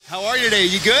How are you today?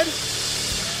 You good?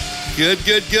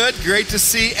 Good. Great to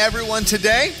see everyone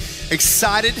today.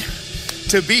 Excited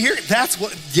to be here.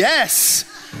 Yes.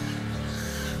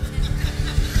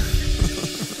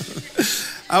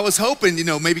 I was hoping,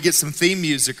 maybe get some theme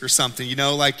music or something,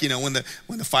 when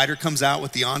the fighter comes out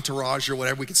with the entourage or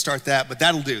whatever, we could start that, but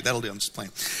that'll do. I'm just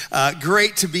playing.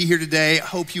 Great to be here today.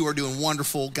 Hope you are doing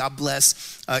wonderful. God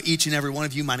bless each and every one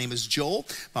of you. My name is Joel.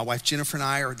 My wife Jennifer and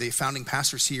I are the founding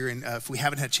pastors here, and if we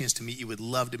haven't had a chance to meet you, we'd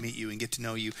love to meet you and get to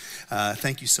know you.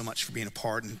 Thank you so much for being a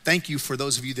part, and thank you for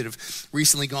those of you that have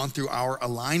recently gone through our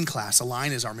Align class.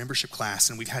 Align is our membership class,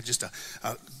 and we've had just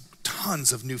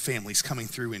tons of new families coming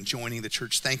through and joining the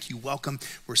church. Thank you. Welcome.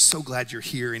 We're so glad you're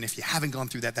here. And if you haven't gone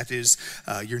through that, that is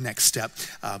your next step.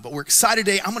 But we're excited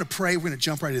today. I'm going to pray. We're going to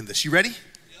jump right into this. You ready?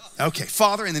 Yeah. Okay.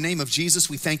 Father, in the name of Jesus,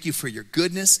 we thank you for your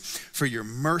goodness, for your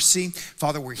mercy.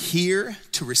 Father, we're here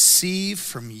to receive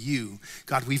from you.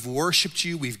 God, we've worshiped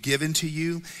you. We've given to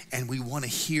you, and we want to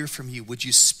hear from you. Would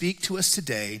you speak to us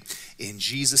today? In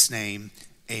Jesus' name,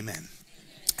 amen.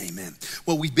 Amen.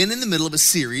 Well, we've been in the middle of a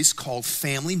series called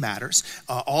Family Matters.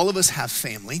 All of us have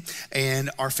family, and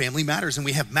our family matters, and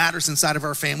we have matters inside of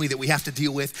our family that we have to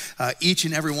deal with. Each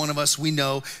and every one of us, we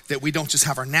know that we don't just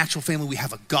have our natural family, we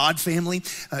have a God family.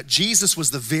 Jesus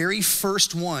was the very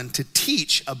first one to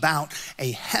teach about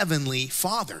a heavenly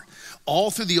Father.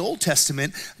 All through the Old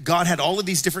Testament, God had all of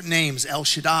these different names, El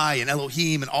Shaddai and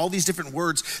Elohim, and all these different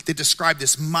words that describe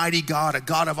this mighty God, a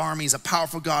God of armies, a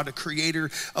powerful God, a creator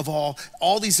of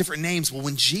all these different names. Well,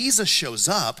 when Jesus shows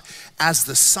up as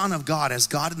the Son of God, as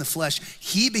God in the flesh,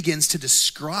 he begins to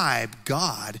describe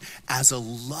God as a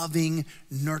loving,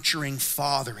 nurturing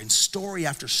Father. And story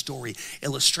after story,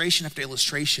 illustration after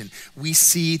illustration, we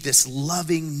see this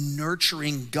loving,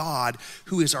 nurturing God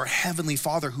who is our heavenly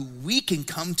Father, who we can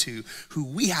come to, who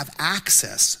we have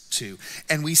access to.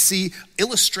 And we see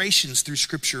illustrations through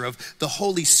Scripture of the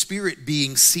Holy Spirit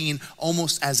being seen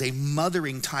almost as a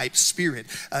mothering type spirit.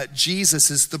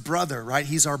 Jesus is the brother, right?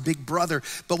 He's our big brother.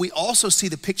 But we also see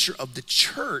the picture of the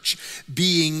church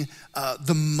being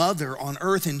the mother on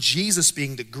earth and Jesus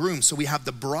being the groom. So we have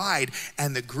the bride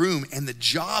and the groom, and the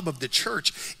job of the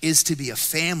church is to be a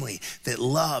family that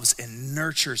loves and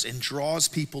nurtures and draws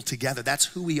people together. That's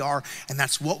who we are, and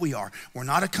that's what we are. We're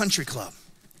not a country club.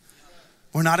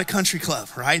 We're not a country club,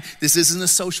 right? This isn't a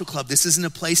social club. This isn't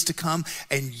a place to come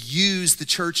and use the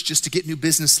church just to get new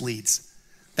business leads.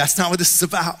 That's not what this is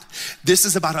about. This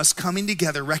is about us coming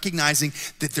together, recognizing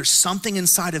that there's something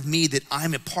inside of me that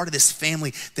I'm a part of this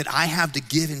family that I have to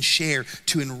give and share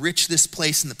to enrich this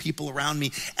place and the people around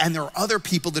me. And there are other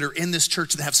people that are in this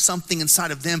church that have something inside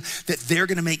of them that they're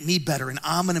going to make me better and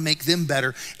I'm going to make them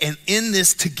better. And in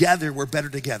this together, we're better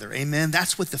together. Amen.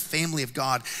 That's what the family of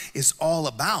God is all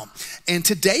about. And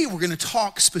today we're going to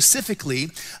talk specifically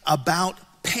about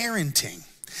parenting.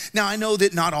 Now, I know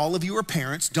that not all of you are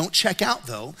parents. Don't check out,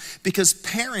 though, because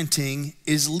parenting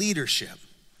is leadership.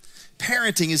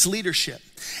 Parenting is leadership.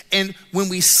 And when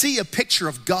we see a picture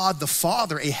of God the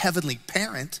Father, a heavenly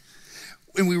parent,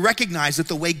 and we recognize that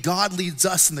the way God leads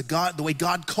us and the way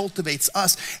God cultivates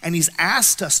us, and he's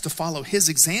asked us to follow his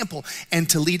example and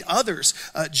to lead others.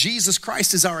 Jesus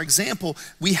Christ is our example.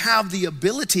 We have the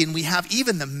ability and we have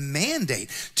even the mandate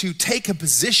to take a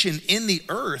position in the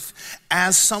earth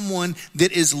as someone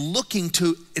that is looking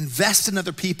to invest in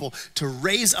other people, to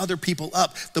raise other people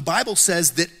up. The Bible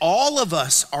says that all of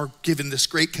us are given this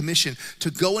great commission to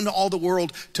go into all the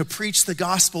world, to preach the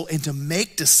gospel and to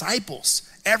make disciples.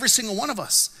 Every single one of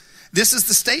us. This is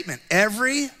the statement.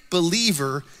 Every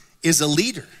believer is a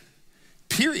leader,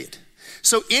 period.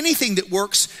 So anything that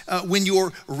works when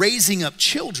you're raising up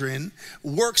children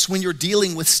works when you're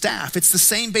dealing with staff. It's the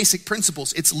same basic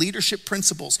principles. It's leadership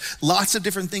principles. Lots of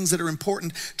different things that are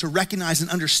important to recognize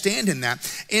and understand in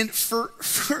that. And for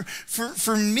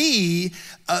me,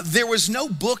 there was no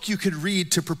book you could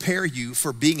read to prepare you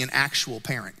for being an actual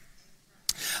parent.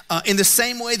 In the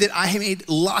same way that I made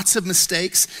lots of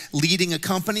mistakes leading a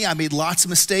company, I made lots of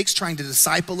mistakes trying to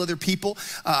disciple other people.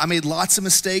 I made lots of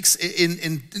mistakes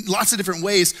in lots of different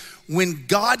ways. When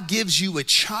God gives you a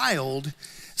child,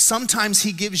 sometimes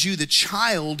he gives you the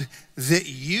child that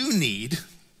you need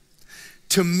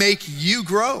to make you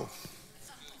grow,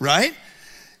 right?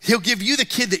 He'll give you the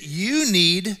kid that you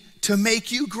need to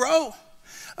make you grow.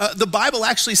 The Bible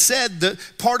actually said that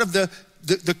part of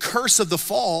the curse of the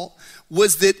fall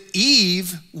was that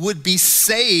Eve would be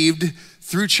saved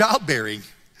through childbearing.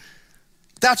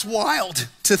 That's wild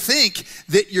to think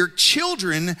that your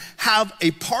children have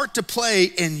a part to play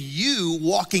in you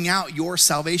walking out your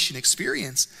salvation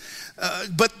experience.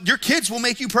 But your kids will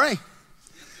make you pray.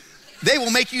 They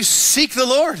will make you seek the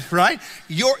Lord, right?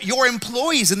 Your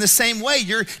employees in the same way,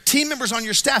 your team members on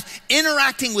your staff,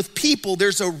 interacting with people,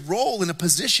 there's a role and a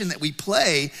position that we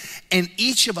play, and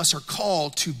each of us are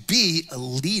called to be a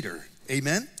leader,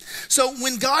 amen? So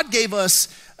when God gave us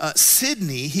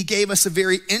Sydney, he gave us a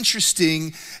very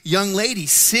interesting young lady.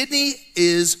 Sydney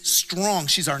is strong.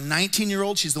 She's our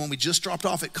 19-year-old. She's the one we just dropped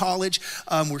off at college.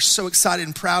 We're so excited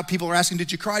and proud. People are asking,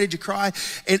 did you cry? Did you cry?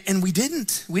 And we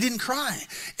didn't. We didn't cry.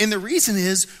 And the reason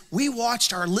is we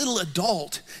watched our little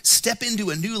adult step into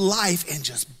a new life and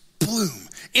just bloom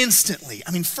instantly.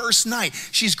 I mean, first night,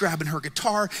 she's grabbing her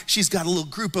guitar. She's got a little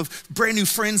group of brand new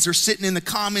friends. They're sitting in the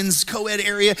Commons co-ed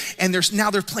area, and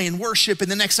now they're playing worship.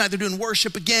 And the next night they're doing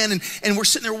worship again. And we're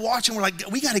sitting there watching. We're like,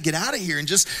 we got to get out of here and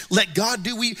just let God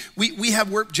do. We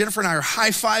have work. Jennifer and I are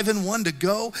high-fiving one to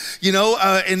go,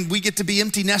 and we get to be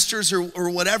empty nesters or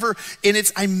whatever.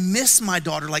 And I miss my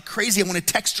daughter like crazy. I want to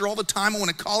text her all the time. I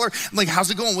want to call her. I'm like,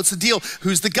 how's it going? What's the deal?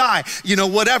 Who's the guy?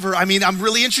 Whatever. I mean, I'm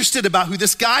really interested about who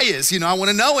this guy is. I want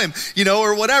to know him,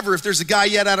 or whatever. If there's a guy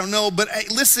yet, I don't know. But hey,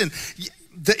 listen,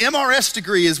 the MRS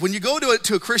degree is when you go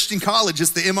to a Christian college,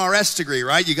 it's the MRS degree,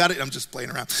 right? You got it. I'm just playing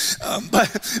around.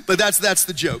 But that's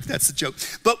the joke. That's the joke.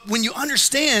 But when you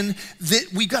understand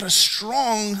that we got a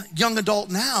strong young adult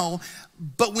now,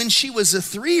 but when she was a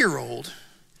 3-year-old,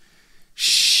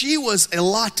 she was a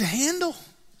lot to handle.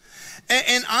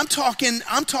 And I'm talking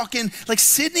like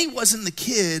Sydney wasn't the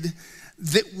kid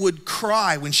that would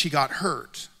cry when she got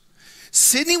hurt.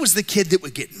 Sydney was the kid that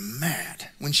would get mad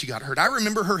when she got hurt. I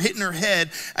remember her hitting her head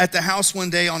at the house one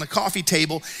day on a coffee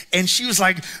table, and she was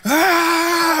like,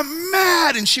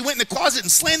 mad. And she went in the closet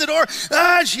and slammed the door.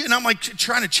 And I'm like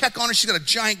trying to check on her. She's got a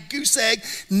giant goose egg.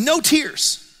 No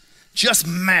tears, just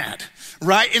mad,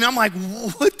 right? And I'm like,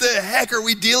 what the heck are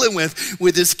we dealing with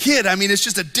this kid? I mean, it's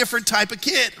just a different type of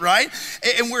kid, right?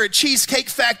 And we're at Cheesecake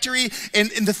Factory. And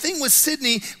the thing with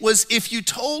Sydney was if you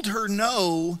told her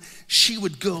no, she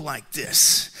would go like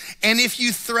this. And if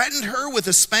you threatened her with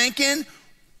a spanking,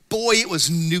 boy, it was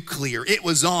nuclear. It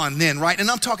was on then, right? And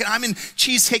I'm in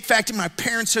Cheesecake Factory. My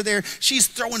parents are there. She's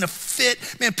throwing a fit.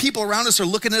 Man, people around us are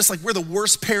looking at us like we're the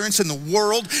worst parents in the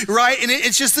world, right? And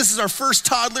it's just, this is our first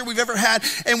toddler we've ever had.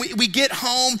 And we get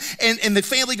home and the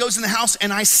family goes in the house,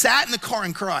 and I sat in the car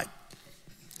and cried.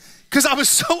 Because I was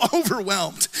so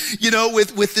overwhelmed,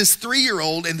 with this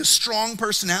 3-year-old and the strong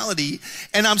personality.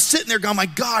 And I'm sitting there going, my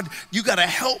God, you got to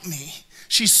help me.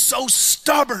 She's so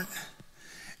stubborn.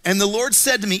 And the Lord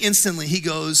said to me instantly, he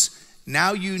goes,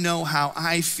 now you know how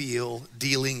I feel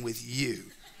dealing with you.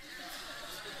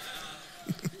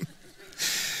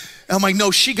 I'm like,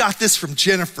 no, she got this from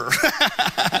Jennifer.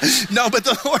 No, but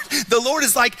the Lord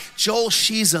is like, Joel,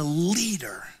 she's a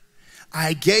leader.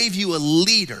 I gave you a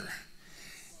leader.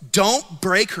 Don't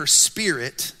break her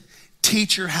spirit.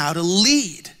 Teach her how to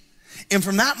lead. And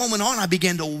from that moment on, I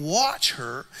began to watch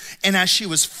her. And as she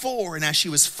was 4 and as she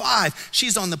was 5,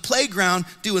 she's on the playground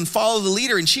doing follow the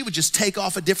leader, and she would just take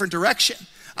off a different direction.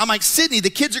 I'm like, Sydney, the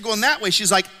kids are going that way.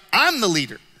 She's like, I'm the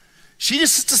leader. She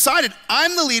just decided,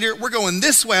 I'm the leader, we're going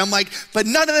this way. I'm like, but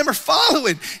none of them are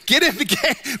following. Get in the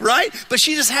game, right? But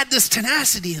she just had this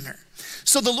tenacity in her.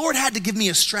 So the Lord had to give me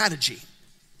a strategy.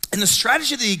 And the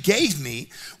strategy that he gave me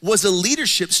was a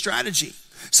leadership strategy.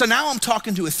 So now I'm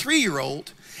talking to a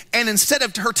 3-year-old, and instead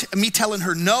of me telling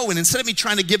her no, and instead of me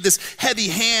trying to give this heavy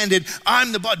hand and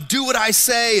I'm the boss, do what I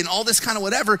say and all this kind of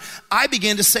whatever, I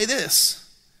began to say this.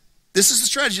 This is the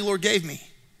strategy the Lord gave me.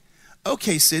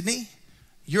 Okay, Sydney,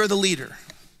 you're the leader.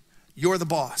 You're the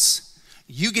boss.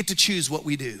 You get to choose what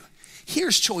we do.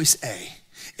 Here's choice A.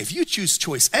 If you choose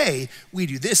choice A, we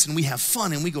do this and we have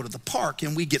fun and we go to the park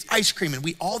and we get ice cream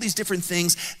and all these different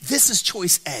things. This is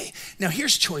choice A. Now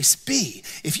here's choice B.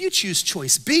 If you choose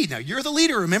choice B, now you're the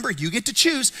leader, remember, you get to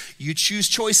choose. You choose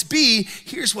choice B,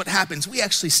 here's what happens. We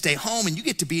actually stay home and you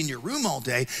get to be in your room all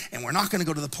day, and we're not gonna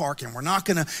go to the park and we're not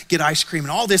gonna get ice cream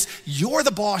and all this. You're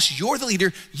the boss, you're the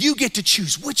leader, you get to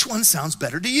choose which one sounds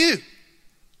better to you.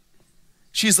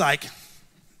 She's like,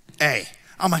 A.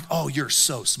 I'm like, oh, you're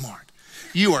so smart.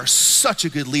 You are such a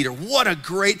good leader. What a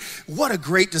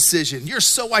great decision. You're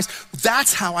so wise.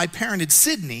 That's how I parented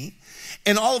Sydney.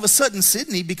 And all of a sudden,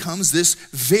 Sydney becomes this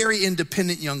very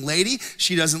independent young lady.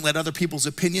 She doesn't let other people's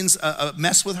opinions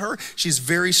mess with her. She's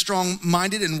very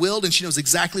strong-minded and willed, and she knows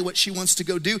exactly what she wants to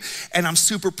go do. And I'm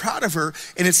super proud of her.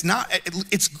 And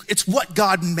it's what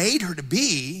God made her to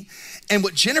be. And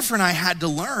what Jennifer and I had to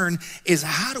learn is,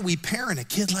 how do we parent a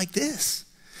kid like this?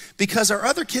 Because our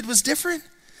other kid was different.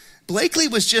 Blakely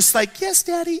was just like, yes,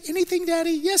 daddy, anything,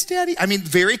 daddy, yes, daddy. I mean,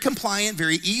 very compliant,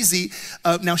 very easy.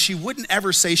 Now, she wouldn't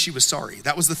ever say she was sorry.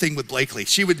 That was the thing with Blakely.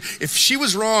 If she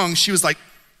was wrong, she was like,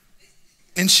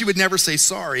 And she would never say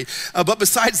sorry. But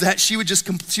besides that, she was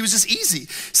just easy.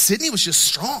 Sydney was just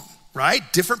strong, right?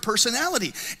 Different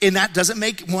personality. And that doesn't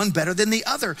make one better than the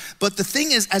other. But the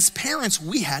thing is, as parents,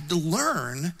 we had to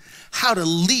learn how to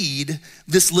lead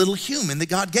this little human that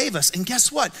God gave us. And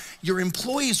guess what? Your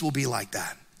employees will be like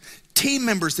that. Team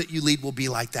members that you lead will be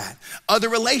like that. Other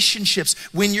relationships,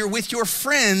 when you're with your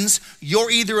friends,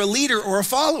 you're either a leader or a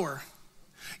follower.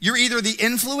 You're either the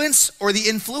influence or the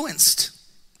influenced.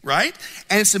 Right?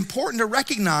 And it's important to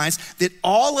recognize that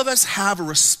all of us have a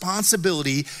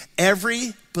responsibility.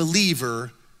 Every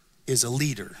believer is a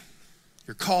leader.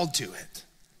 You're called to it.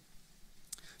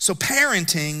 So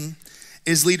parenting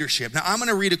is leadership. Now I'm going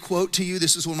to read a quote to you.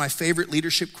 This is one of my favorite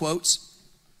leadership quotes.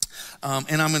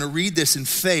 And I'm going to read this in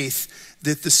faith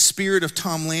that the spirit of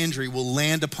Tom Landry will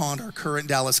land upon our current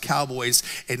Dallas Cowboys,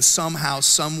 and somehow,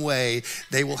 some way,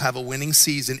 they will have a winning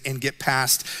season and get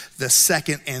past the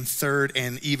second and third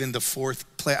and even the fourth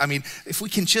play. I mean, if we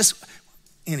can just,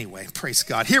 anyway, praise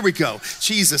God. Here we go.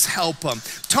 Jesus, help them.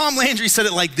 Tom Landry said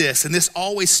it like this, and this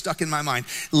always stuck in my mind.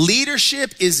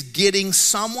 Leadership is getting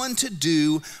someone to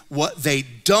do what they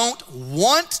don't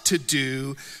want to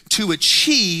do to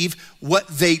achieve what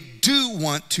they do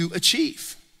want to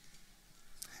achieve.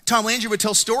 Tom Landry would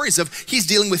tell stories of he's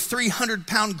dealing with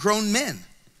 300-pound grown men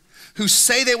who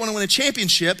say they want to win a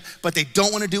championship, but they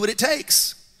don't want to do what it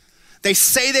takes. They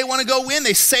say they want to go win.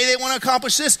 They say they want to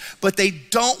accomplish this, but they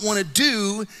don't want to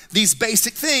do these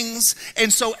basic things.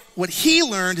 And so what he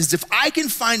learned is if I can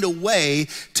find a way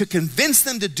to convince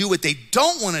them to do what they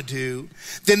don't want to do,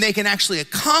 then they can actually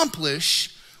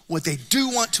accomplish what they do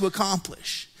want to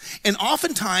accomplish. And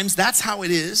oftentimes that's how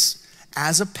it is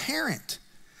as a parent,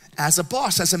 as a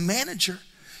boss, as a manager.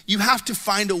 You have to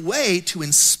find a way to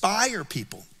inspire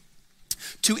people,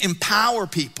 to empower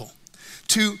people,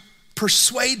 to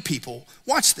persuade people.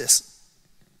 Watch this.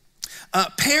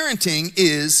 Parenting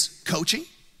is coaching.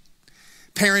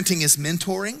 Parenting is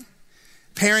mentoring.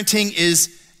 Parenting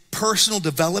is personal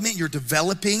development. You're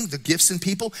developing the gifts in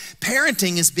people.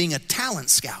 Parenting is being a talent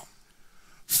scout.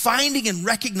 Finding and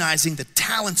recognizing the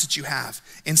talents that you have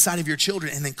inside of your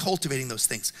children and then cultivating those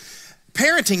things.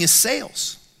 Parenting is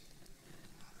sales.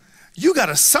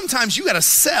 Sometimes you gotta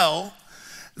sell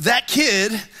that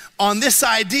kid on this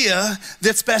idea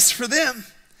that's best for them.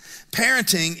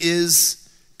 Parenting is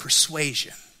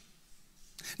persuasion.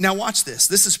 Now watch this.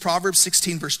 This is Proverbs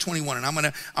 16 verse 21, and I'm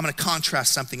gonna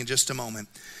contrast something in just a moment.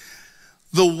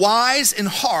 The wise in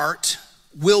heart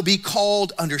will be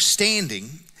called understanding,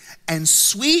 and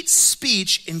sweet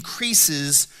speech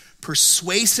increases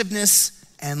persuasiveness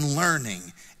and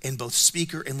learning in both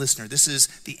speaker and listener. This is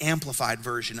the amplified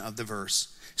version of the verse.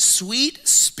 Sweet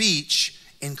speech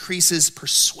increases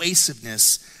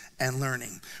persuasiveness and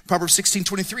learning. Proverbs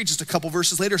 16:23, just a couple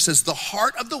verses later, says, the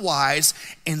heart of the wise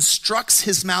instructs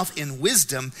his mouth in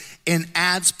wisdom and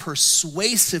adds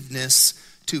persuasiveness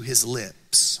to his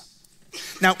lips.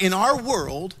 Now, in our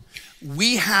world,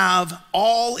 we have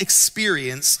all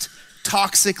experienced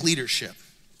toxic leadership.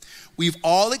 We've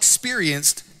all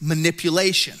experienced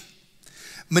manipulation.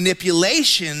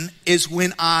 Manipulation is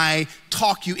when I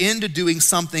talk you into doing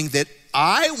something that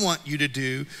I want you to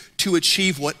do to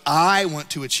achieve what I want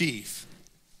to achieve.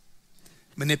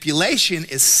 Manipulation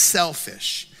is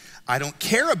selfish. I don't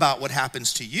care about what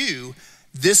happens to you.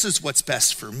 This is what's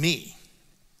best for me.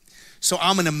 So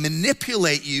I'm going to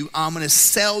manipulate you. I'm going to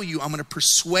sell you. I'm going to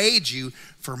persuade you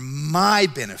for my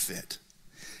benefit.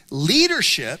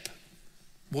 Leadership,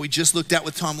 what we just looked at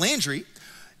with Tom Landry,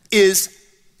 is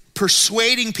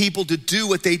persuading people to do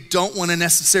what they don't want to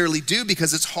necessarily do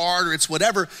because it's hard or it's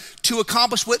whatever, to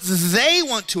accomplish what they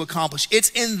want to accomplish. It's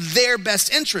in their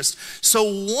best interest. So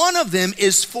one of them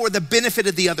is for the benefit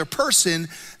of the other person.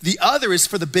 The other is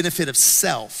for the benefit of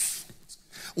self.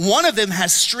 One of them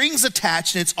has strings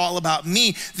attached and it's all about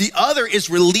me. The other is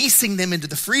releasing them into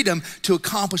the freedom to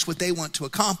accomplish what they want to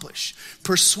accomplish.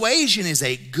 Persuasion is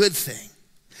a good thing.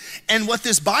 And what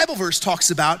this Bible verse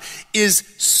talks about is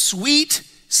sweet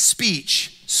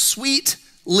speech, sweet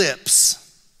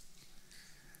lips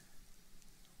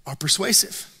are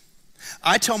persuasive.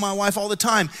 I tell my wife all the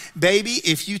time, baby,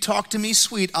 if you talk to me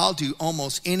sweet, I'll do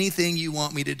almost anything you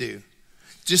want me to do.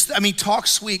 Talk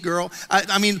sweet, girl.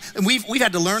 We've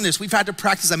had to learn this. We've had to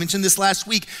practice. I mentioned this last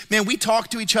week. Man, we talk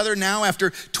to each other now after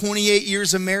 28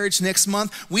 years of marriage next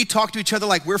month. We talk to each other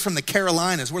like we're from the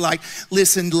Carolinas. We're like,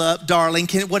 listen, love, darling,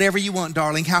 whatever you want,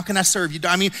 darling. How can I serve you?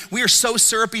 We are so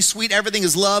syrupy, sweet. Everything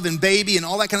is love and baby and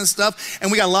all that kind of stuff.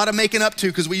 And we got a lot of making up to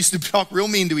because we used to talk real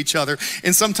mean to each other.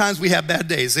 And sometimes we have bad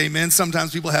days, amen?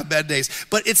 Sometimes people have bad days.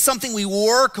 But it's something we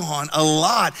work on a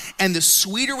lot. And the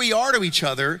sweeter we are to each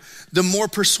other, the more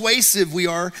persuasive we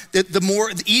are, that the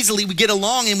more easily we get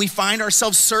along and we find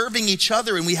ourselves serving each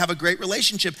other and we have a great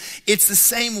relationship. It's the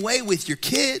same way with your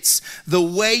kids. The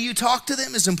way you talk to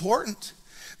them is important.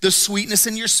 The sweetness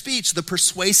in your speech, the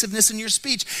persuasiveness in your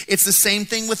speech. It's the same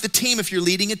thing with the team if you're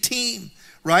leading a team,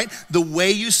 right? The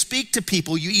way you speak to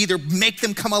people, you either make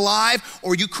them come alive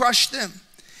or you crush them.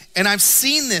 And I've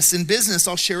seen this in business.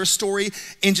 I'll share a story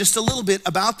in just a little bit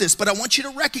about this, but I want you to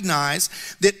recognize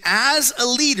that as a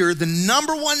leader, the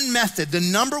number one method, the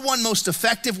number one most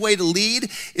effective way to lead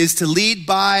is to lead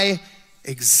by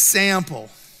example.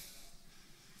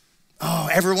 Oh,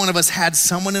 every one of us had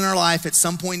someone in our life at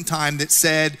some point in time that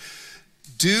said,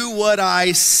 do what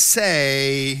I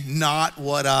say, not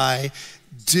what I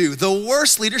do. The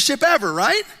worst leadership ever,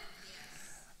 right?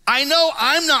 I know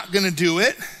I'm not gonna do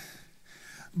it,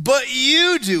 but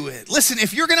you do it. Listen,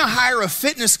 if you're gonna hire a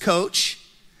fitness coach,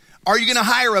 are you gonna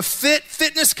hire a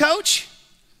fitness coach?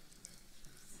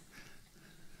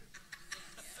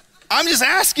 I'm just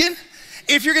asking.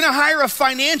 If you're gonna hire a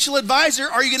financial advisor,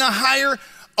 are you gonna hire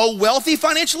a wealthy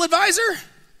financial advisor?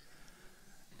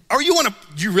 Or you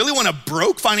really want a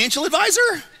broke financial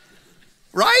advisor?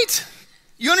 Right?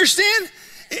 You understand?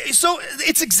 So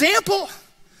it's example.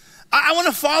 I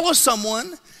wanna follow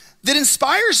someone that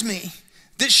inspires me,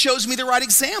 that shows me the right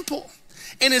example.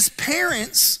 And as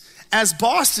parents, as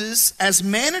bosses, as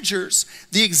managers,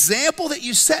 the example that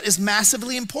you set is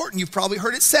massively important. You've probably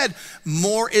heard it said,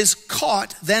 more is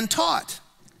caught than taught.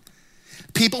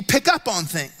 People pick up on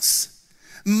things.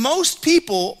 Most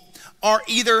people are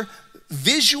either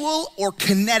visual or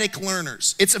kinetic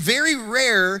learners. It's very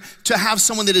rare to have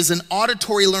someone that is an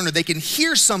auditory learner. They can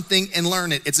hear something and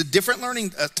learn it. It's a different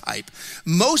learning type.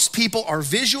 Most people are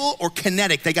visual or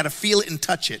kinetic. They got to feel it and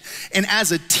touch it. And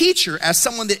as a teacher, as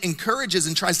someone that encourages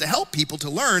and tries to help people to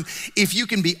learn, if you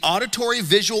can be auditory,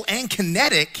 visual, and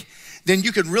kinetic, then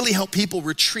you can really help people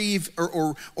retrieve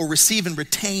or receive and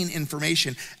retain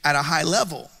information at a high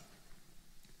level.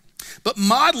 But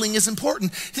modeling is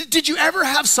important. Did you ever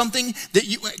have something that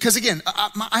because again,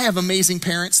 I have amazing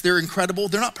parents. They're incredible.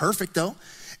 They're not perfect though.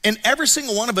 And every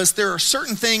single one of us, there are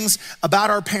certain things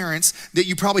about our parents that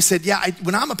you probably said, yeah,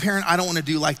 when I'm a parent, I don't want to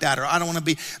do like that, or I don't want to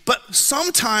be. But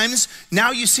sometimes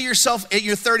now you see yourself at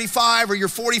your 35 or you're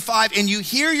 45 and you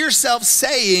hear yourself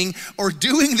saying or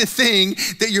doing the thing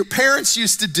that your parents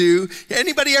used to do.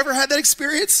 Anybody ever had that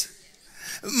experience?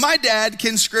 My dad,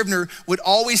 Ken Scribner, would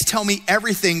always tell me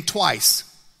everything twice.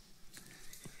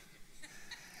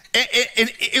 And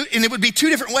it would be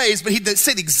two different ways, but he'd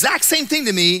say the exact same thing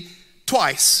to me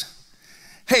twice.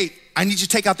 Hey, I need you to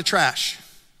take out the trash.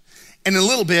 And in a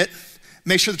little bit,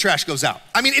 make sure the trash goes out.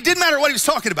 I mean, it didn't matter what he was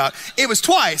talking about. It was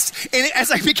twice. And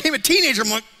as I became a teenager,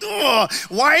 I'm like, oh,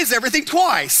 why is everything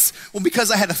twice? Well, because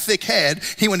I had a thick head,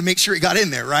 he wanted to make sure it got in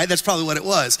there, right? That's probably what it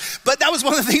was. But that was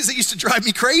one of the things that used to drive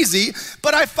me crazy,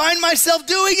 but I find myself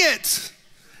doing it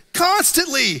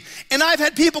constantly. And I've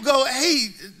had people go, hey,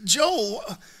 Joel,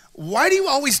 why do you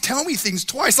always tell me things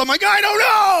twice? I'm like, I don't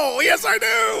know. Yes, I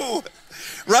do.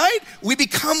 Right? We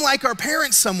become like our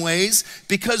parents some ways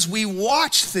because we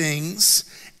watch things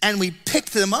and we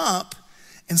pick them up,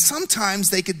 and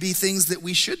sometimes they could be things that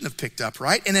we shouldn't have picked up,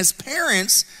 right? And as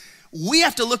parents, we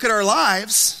have to look at our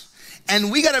lives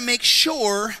and we got to make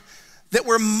sure that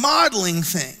we're modeling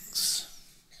things.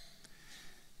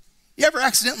 You ever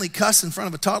accidentally cuss in front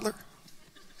of a toddler?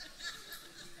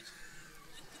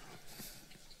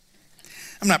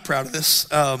 I'm not proud of this.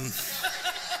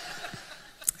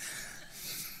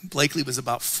 Blakely was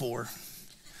about 4,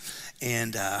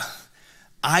 and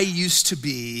I used to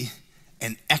be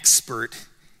an expert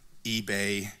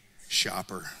eBay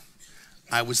shopper.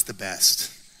 I was the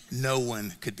best. No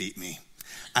one could beat me.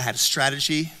 I had a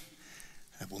strategy.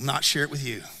 I will not share it with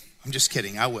you. I'm just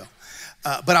kidding, I will.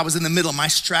 But I was in the middle. My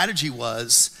strategy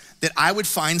was that I would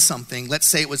find something, let's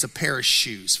say it was a pair of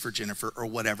shoes for Jennifer or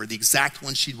whatever, the exact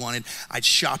one she'd wanted. I'd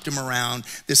shopped them around.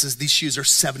 These shoes are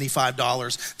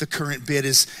 $75. The current bid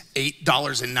is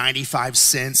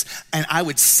 $8.95. And I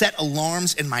would set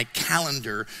alarms in my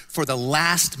calendar for the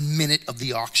last minute of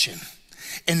the auction.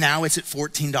 And now it's at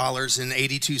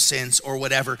 $14.82 or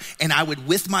whatever. And I would,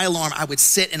 with my alarm, I would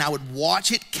sit and I would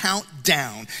watch it count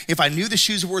down. If I knew the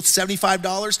shoes were worth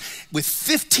 $75, with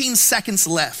 15 seconds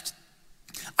left,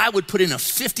 I would put in a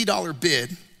 $50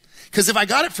 bid, because if I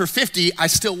got it for $50, I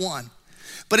still won.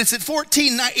 But it's at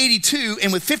 $14.82,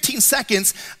 and with 15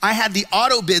 seconds, I had the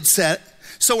auto bid set,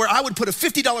 so where I would put a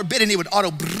 $50 bid and it would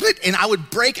auto, and I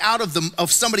would break out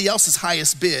of somebody else's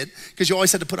highest bid, because you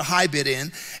always had to put a high bid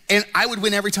in, and I would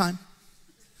win every time.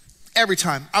 Every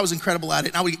time. I was incredible at it,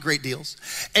 and I would get great deals.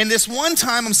 And this one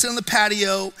time, I'm sitting on the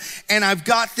patio, and I've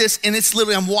got this, and it's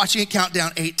literally, I'm watching it count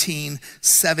down 18,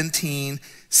 17,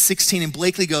 16, and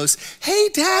Blakely goes, hey,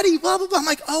 daddy, blah, blah, blah. I'm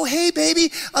like, oh, hey,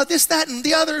 baby, this, that, and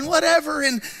the other, and whatever,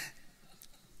 and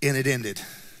it ended.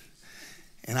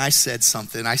 And I said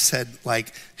something. I said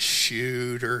like,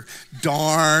 shoot or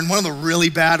darn, one of the really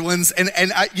bad ones. And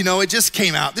I, it just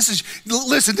came out. This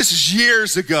is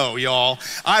years ago, y'all.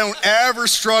 I don't ever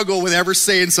struggle with ever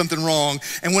saying something wrong.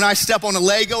 And when I step on a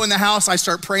Lego in the house, I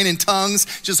start praying in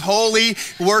tongues. Just holy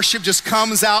worship just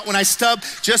comes out. When I stub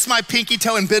just my pinky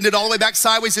toe and bend it all the way back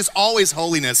sideways, it's always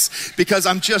holiness because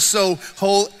I'm just so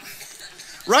holy.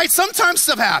 Right? Sometimes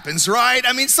stuff happens, right?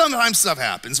 I mean, sometimes stuff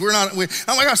happens.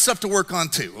 I got stuff to work on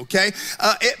too, okay?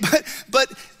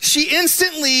 But she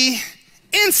instantly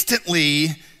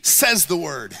says the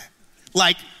word,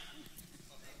 like,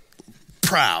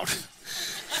 proud.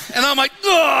 And I'm like,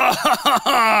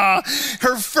 oh,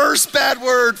 her first bad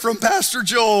word from Pastor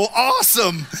Joel,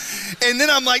 awesome. And then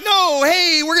I'm like, no,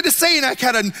 hey, we're gonna say, and I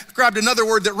kind of grabbed another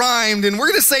word that rhymed, and we're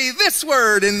gonna say this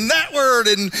word and that word,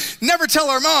 and never tell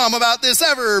our mom about this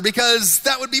ever, because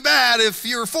that would be bad if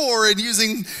you're 4 and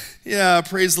using,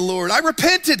 praise the Lord. I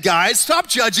repented, guys, stop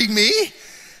judging me.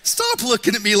 Stop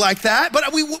looking at me like that.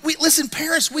 But we listen,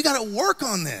 parents, we gotta work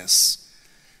on this.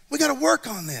 We gotta work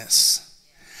on this.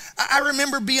 I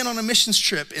remember being on a missions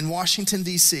trip in Washington,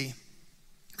 D.C.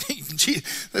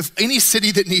 Any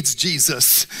city that needs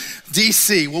Jesus,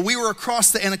 D.C. Well, we were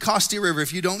across the Anacostia River.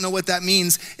 If you don't know what that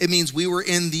means, it means we were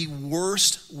in the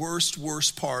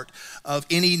worst part of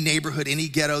any neighborhood, any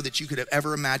ghetto that you could have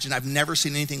ever imagined. I've never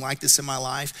seen anything like this in my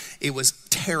life. It was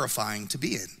terrifying to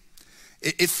be in.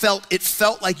 It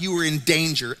felt like you were in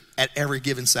danger at every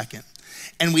given second.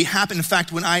 And we happened, in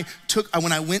fact, when I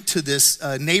went to this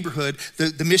neighborhood,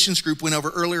 the missions group went over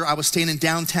earlier. I was staying in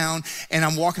downtown, and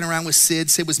I'm walking around with Sid.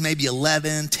 Sid was maybe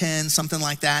 11, 10, something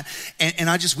like that. And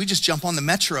we just jump on the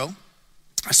metro.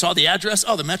 I saw the address.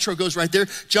 Oh, the metro goes right there.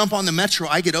 Jump on the metro.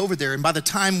 I get over there. And by the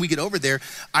time we get over there,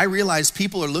 I realize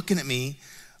people are looking at me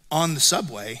on the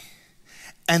subway,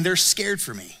 and they're scared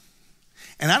for me.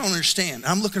 And I don't understand.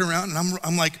 I'm looking around, and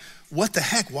I'm like, what the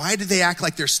heck? Why do they act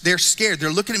like they're scared? They're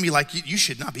looking at me like, you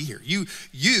should not be here.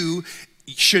 You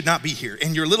should not be here.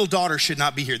 And your little daughter should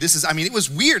not be here. It was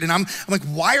weird. And I'm like,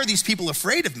 why are these people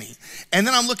afraid of me? And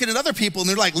then I'm looking at other people, and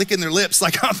they're like licking their lips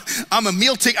like I'm a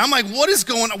meal ticket. I'm like, what is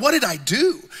going on? What did I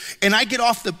do? And I get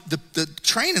off the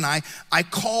train, and I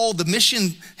call the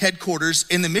mission headquarters.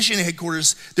 In the mission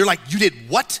headquarters, they're like, you did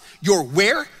what? You're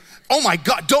where? Oh my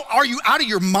God, are you out of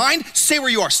your mind? Stay where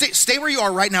you are, stay where you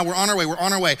are right now. We're on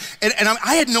our way. And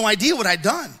I had no idea what I'd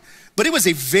done, but it was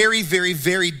a very, very,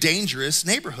 very dangerous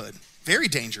neighborhood, very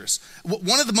dangerous.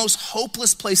 One of the most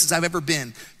hopeless places I've ever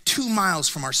been, 2 miles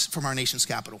from our nation's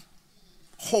capital.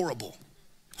 Horrible.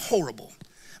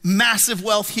 Massive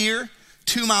wealth here,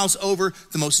 2 miles over,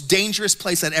 the most dangerous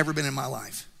place I'd ever been in my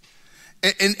life.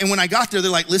 And when I got there,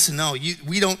 they're like, listen, no,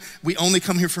 we only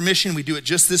come here for mission. We do it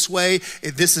just this way.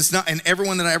 This is not, and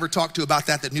everyone that I ever talked to about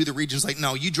that knew the region is like,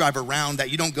 no, you drive around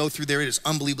that. You don't go through there. It is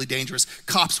unbelievably dangerous.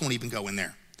 Cops won't even go in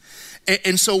there.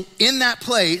 And so in that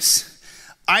place,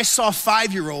 I saw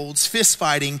 5-year-olds fist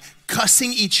fighting,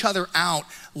 cussing each other out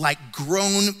like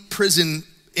grown prison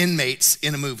inmates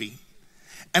in a movie.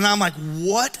 And I'm like,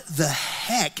 what the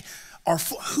heck?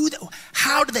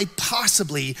 How do they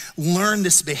possibly learn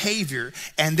this behavior?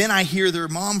 And then I hear their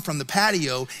mom from the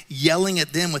patio yelling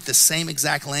at them with the same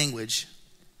exact language.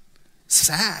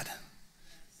 Sad,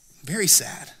 very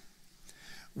sad.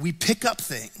 We pick up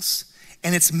things,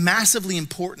 and it's massively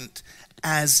important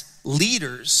as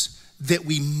leaders that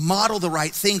we model the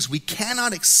right things. We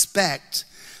cannot expect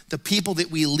the people that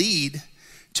we lead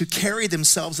to carry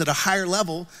themselves at a higher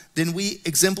level than we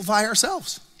exemplify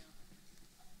ourselves.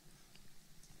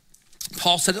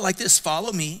 Paul said it like this: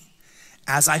 follow me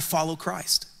as I follow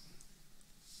Christ.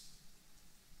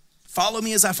 Follow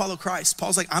me as I follow Christ.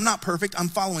 Paul's like, I'm not perfect, I'm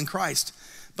following Christ,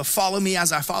 but follow me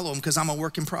as I follow him because I'm a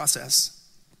work in process.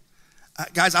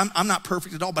 Guys, I'm not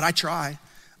perfect at all, but I try.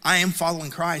 I am following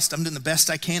Christ. I'm doing the best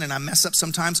I can, and I mess up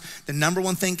sometimes. The number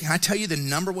one thing, can I tell you the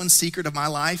number one secret of my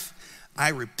life? I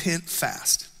repent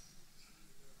fast.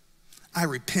 I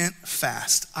repent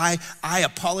fast. I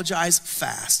apologize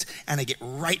fast, and I get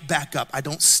right back up. I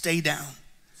don't stay down.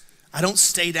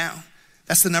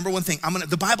 That's the number one thing.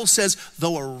 The Bible says,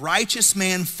 though a righteous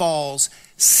man falls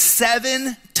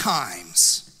 7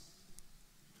 times,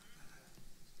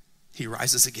 he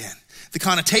rises again. The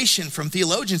connotation from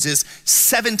theologians is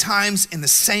 7 times in the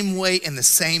same way in the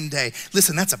same day.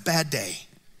 Listen, that's a bad day.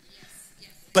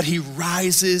 But he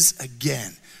rises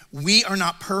again. We are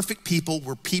not perfect people.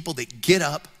 We're people that get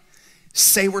up,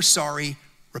 say we're sorry,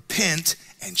 repent,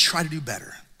 and try to do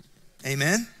better.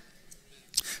 Amen?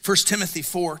 1 Timothy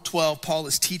 4:12, Paul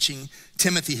is teaching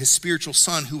Timothy, his spiritual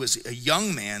son, who is a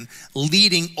young man,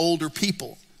 leading older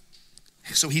people.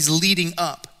 So he's leading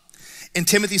up. And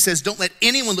Timothy says, don't let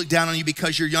anyone look down on you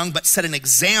because you're young, but set an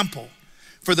example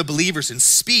for the believers in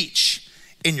speech,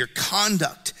 in your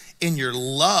conduct, in your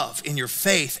love, in your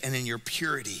faith, and in your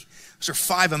purity. Those are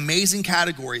 5 amazing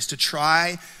categories to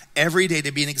try every day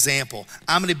to be an example.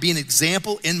 I'm going to be an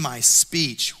example in my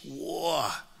speech. Whoa.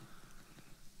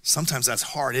 Sometimes that's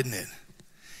hard, isn't it?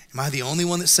 Am I the only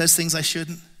one that says things I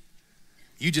shouldn't?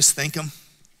 You just think them.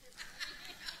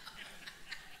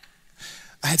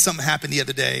 I had something happen the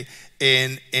other day,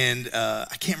 and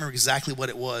I can't remember exactly what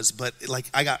it was, but like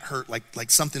I got hurt,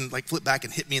 like something like flipped back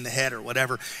and hit me in the head or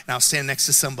whatever. And I was standing next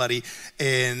to somebody,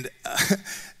 and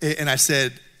I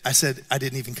said I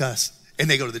didn't even cuss. And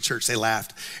they go to the church, they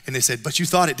laughed, and they said, but you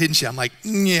thought it, didn't you? I'm like,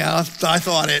 yeah, I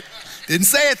thought it. Didn't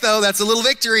say it though. That's a little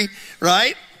victory,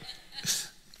 right?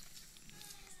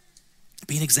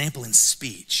 Be an example in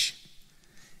speech.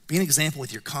 Be an example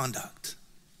with your conduct.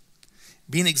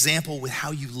 Be an example with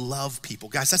how you love people.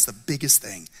 Guys, that's the biggest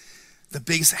thing.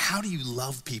 How do you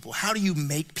love people? How do you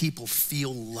make people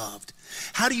feel loved?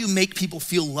 How do you make people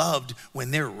feel loved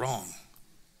when they're wrong?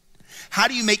 How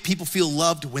do you make people feel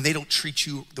loved when they don't treat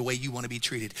you the way you want to be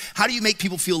treated? How do you make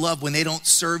people feel loved when they don't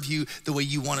serve you the way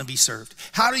you want to be served?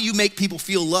 How do you make people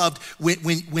feel loved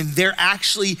when they're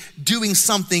actually doing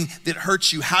something that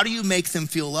hurts you? How do you make them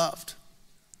feel loved?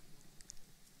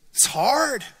 It's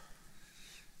hard.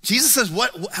 Jesus says,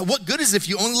 what good is it if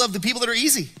you only love the people that are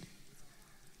easy?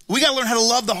 We got to learn how to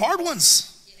love the hard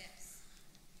ones. Yes.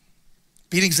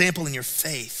 Be an example in your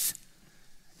faith.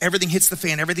 Everything hits the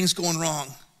fan, everything's going wrong,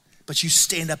 but you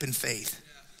stand up in faith.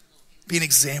 Be an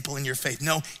example in your faith.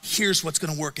 No, here's what's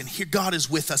going to work, and here God is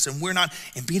with us, and we're not.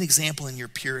 And be an example in your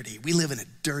purity. We live in a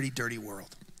dirty, dirty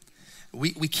world.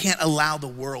 We can't allow the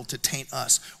world to taint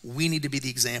us. We need to be the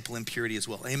example in purity as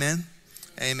well. Amen?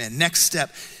 Amen. Next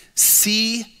step,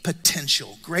 see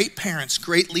potential. Great parents,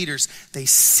 great leaders, they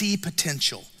see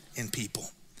potential in people.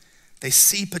 They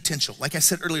see potential. Like I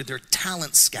said earlier, they're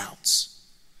talent scouts.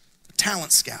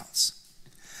 Talent scouts.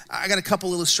 I got a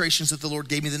couple illustrations that the Lord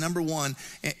gave me. The number one,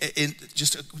 in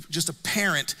just a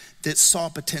parent that saw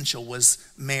potential was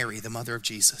Mary, the mother of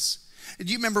Jesus. Do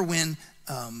you remember when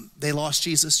they lost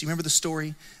Jesus? Do you remember the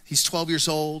story? He's 12 years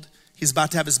old. He's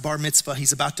about to have his bar mitzvah.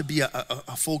 He's about to be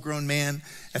a full-grown man.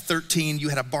 At 13, you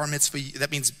had a bar mitzvah. That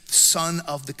means son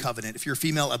of the covenant. If you're a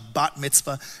female, a bat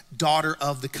mitzvah, daughter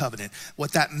of the covenant.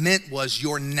 What that meant was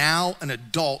you're now an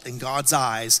adult in God's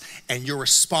eyes, and you're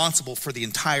responsible for the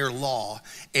entire law.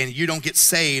 And you don't get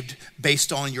saved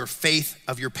based on your faith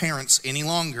of your parents any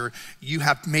longer. You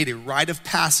have made a rite of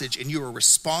passage, and you are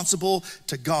responsible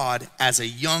to God as a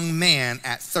young man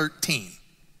at 13.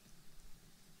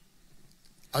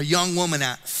 A young woman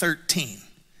at 13.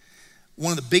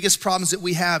 One of the biggest problems that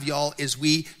we have, y'all, is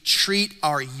we treat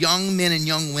our young men and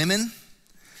young women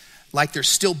like they're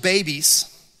still babies.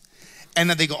 And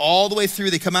then they go all the way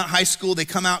through, they come out high school, they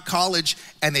come out college,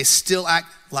 and they still act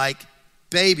like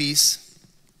babies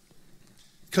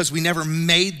because we never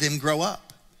made them grow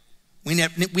up. We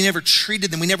never treated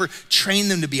them, we never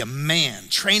trained them to be a man,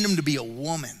 trained them to be a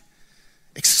woman.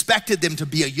 Expected them to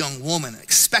be a young woman,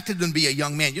 expected them to be a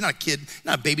young man. You're not a kid,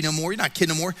 you're not a baby no more, you're not a kid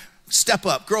no more. Step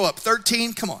up, grow up.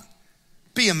 13, come on.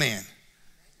 Be a man.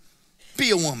 Be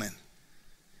a woman.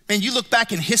 Man, you look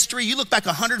back in history, you look back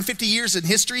 150 years in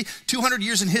history, 200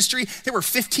 years in history, there were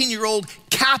 15-year-old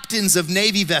captains of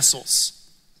Navy vessels.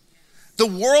 The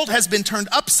world has been turned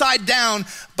upside down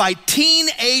by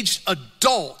teenage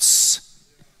adults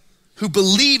who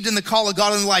believed in the call of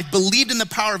God in life, believed in the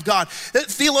power of God.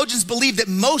 Theologians believe that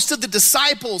most of the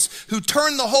disciples who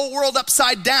turned the whole world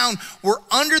upside down were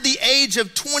under the age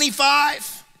of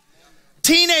 25.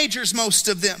 Teenagers, most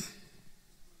of them.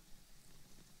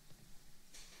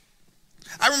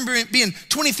 I remember being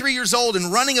 23 years old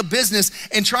and running a business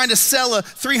and trying to sell a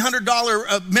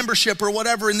 $300 membership or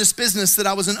whatever in this business that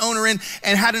I was an owner in,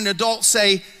 and had an adult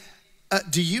say,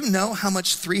 do you know how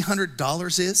much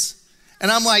 $300 is? And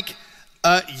I'm like,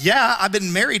 yeah, I've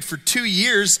been married for 2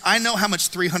 years. I know how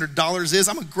much $300 is.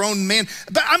 I'm a grown man.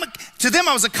 But to them,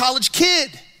 I was a college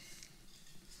kid.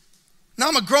 Now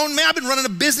I'm a grown man. I've been running a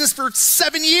business for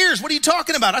 7 years. What are you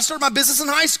talking about? I started my business in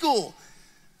high school.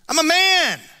 I'm a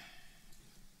man.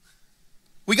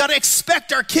 We got to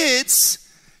expect our kids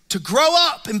to grow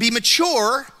up and be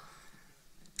mature.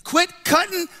 Quit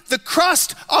cutting the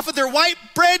crust off of their white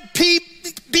bread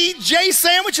BJ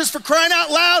sandwiches, for crying out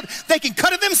loud. They can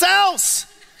cut it themselves.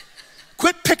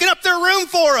 Quit picking up their room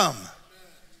for them.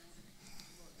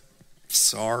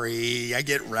 Sorry, I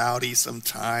get rowdy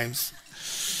sometimes.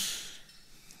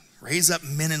 Raise up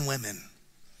men and women,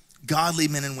 godly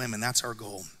men and women. That's our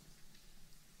goal.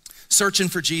 Searching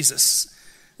for Jesus.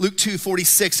 Luke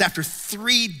 2:46, after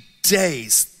 3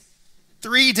 days.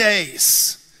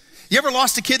 You ever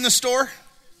lost a kid in the store?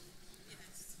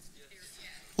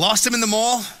 Lost him in the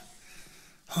mall?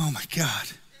 Oh my God.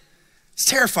 It's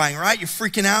terrifying, right? You're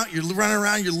freaking out. You're running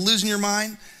around. You're losing your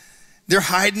mind. They're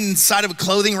hiding inside of a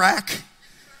clothing rack.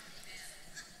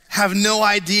 Have no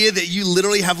idea that you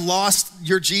literally have lost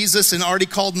your Jesus and already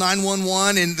called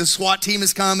 911 and the SWAT team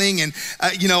is coming and,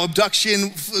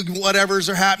 abduction, whatevers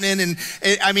are happening. And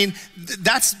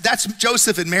that's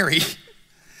Joseph and Mary.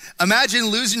 Imagine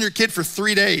losing your kid for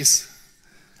 3 days.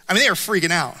 They are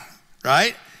freaking out,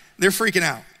 right? They're freaking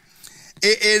out.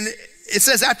 And it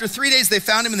says after 3 days, they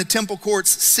found him in the temple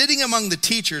courts, sitting among the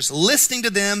teachers, listening to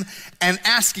them and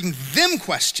asking them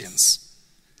questions.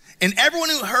 And everyone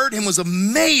who heard him was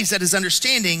amazed at his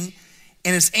understanding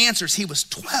and his answers. He was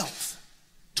 12,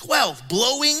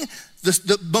 blowing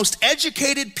the most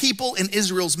educated people in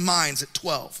Israel's minds at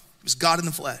 12. It was God in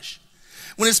the flesh.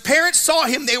 When his parents saw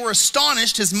him, they were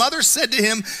astonished. His mother said to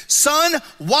him, "Son,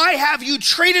 why have you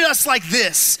treated us like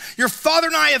this? Your father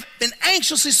and I have been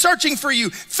anxiously searching for you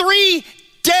 3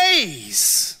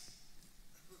 days.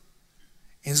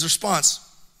 And his response,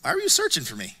 "Why were you searching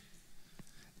for me?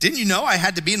 Didn't you know I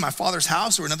had to be in my father's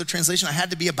house?" Or another translation, "I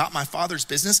had to be about my father's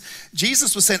business."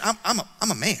 Jesus was saying, I'm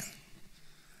a man.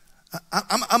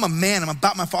 I'm a man. I'm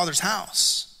about my father's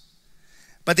house.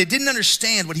 But they didn't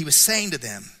understand what he was saying to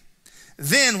them.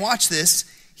 Then, watch this,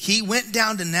 he went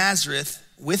down to Nazareth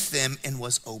with them and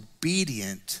was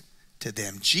obedient to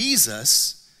them.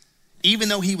 Jesus, even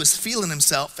though he was feeling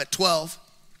himself at 12,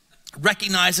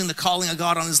 recognizing the calling of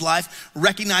God on his life,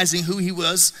 recognizing who he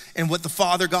was and what the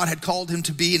Father God had called him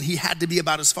to be, and he had to be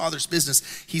about his Father's business,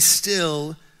 he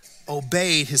still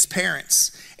obeyed his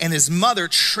parents. And his mother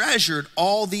treasured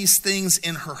all these things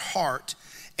in her heart,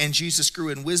 and Jesus grew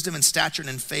in wisdom and stature and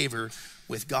in favor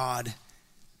with God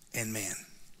and man.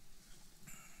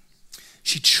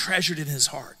 She treasured it in his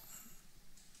heart.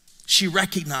 She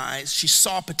recognized, she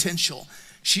saw potential.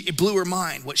 It blew her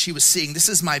mind what she was seeing. This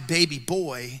is my baby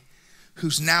boy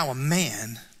who's now a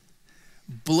man,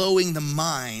 blowing the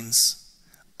minds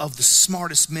of the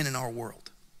smartest men in our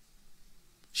world.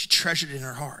 She treasured it in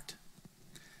her heart.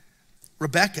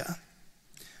 Rebecca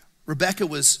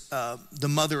was the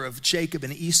mother of Jacob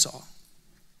and Esau.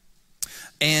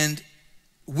 And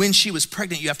when she was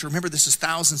pregnant, you have to remember this is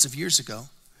thousands of years ago,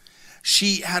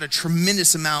 she had a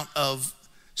tremendous amount of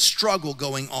struggle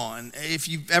going on. If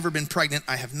you've ever been pregnant,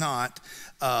 I have not,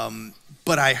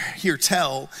 but I hear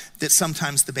tell that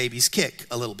sometimes the babies kick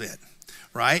a little bit,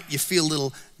 right? You feel a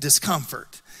little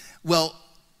discomfort. Well,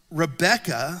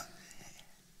 Rebecca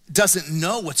doesn't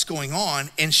know what's going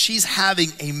on, and she's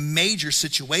having a major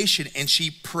situation, and she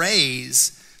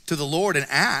prays to the Lord and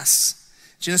asks,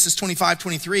 Genesis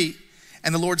 25:23,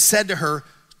 and the Lord said to her,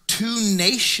 2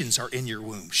 nations are in your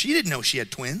womb. She didn't know she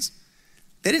had twins.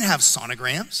 They didn't have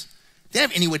sonograms. They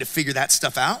didn't have any way to figure that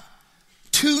stuff out.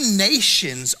 2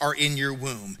 nations are in your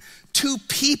womb. 2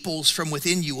 peoples from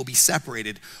within you will be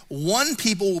separated. 1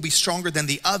 people will be stronger than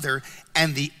the other,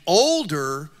 and the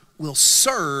older will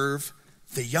serve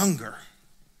the younger.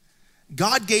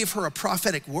 God gave her a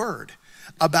prophetic word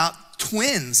about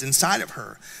twins inside of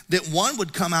her, that one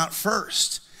would come out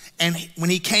first. And when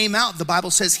he came out, the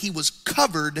Bible says he was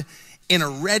covered in a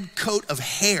red coat of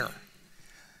hair,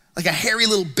 like a hairy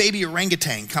little baby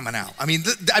orangutan coming out. And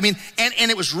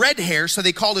it was red hair, so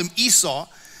they called him Esau.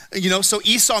 So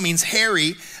Esau means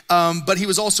hairy, but he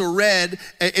was also red,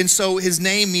 and so his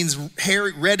name means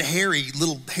hairy, red, hairy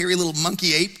little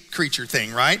monkey ape creature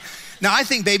thing, right? Now, I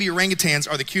think baby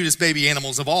orangutans are the cutest baby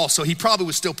animals of all, so he probably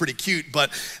was still pretty cute,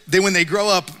 but then when they grow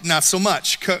up, not so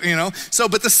much, So,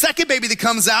 but the second baby that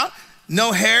comes out,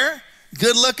 no hair,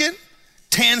 good looking,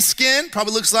 tan skin,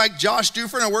 probably looks like Josh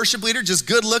Dufresne, our worship leader, just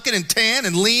good looking and tan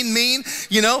and lean, mean,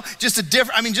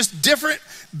 just different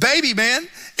baby, man.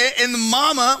 And the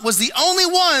mama was the only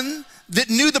one that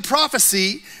knew the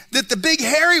prophecy that the big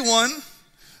hairy one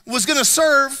was gonna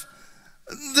serve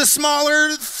the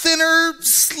smaller, thinner,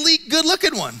 sleek,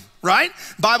 good-looking one. right?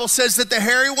 Bible says that the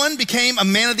hairy one became a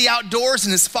man of the outdoors,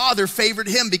 and his father favored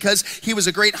him because he was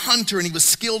a great hunter and he was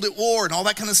skilled at war and all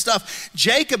that kind of stuff.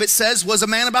 Jacob, it says, was a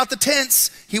man about the tents.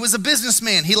 He was a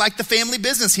businessman. He liked the family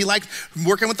business. He liked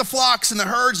working with the flocks and the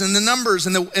herds and the numbers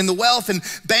and the wealth and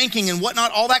banking and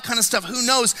whatnot, all that kind of stuff. Who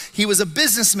knows? He was a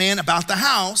businessman about the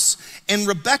house, and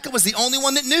Rebekah was the only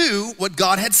one that knew what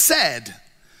God had said.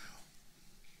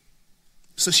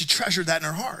 So she treasured that in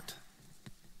her heart.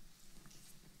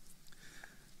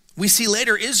 We see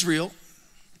later Israel.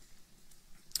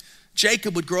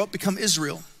 Jacob would grow up, become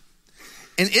Israel.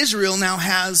 And Israel now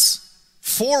has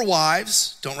 4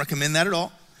 wives. Don't recommend that at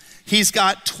all. He's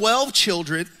got 12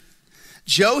 children.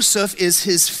 Joseph is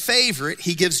his favorite.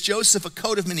 He gives Joseph a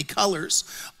coat of many colors.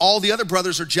 All the other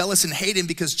brothers are jealous and hate him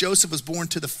because Joseph was born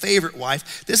to the favorite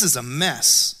wife. This is a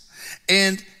mess.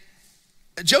 And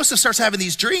Joseph starts having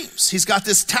these dreams. He's got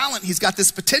this talent. He's got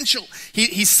this potential.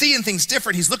 He's seeing things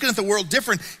different. He's looking at the world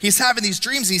different. He's having these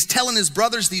dreams. He's telling his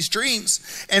brothers these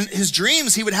dreams. And his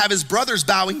dreams, he would have his brothers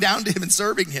bowing down to him and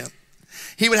serving him.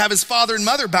 He would have his father and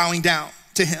mother bowing down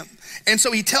to him. And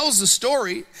so he tells the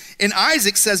story. And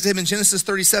Isaac says to him in Genesis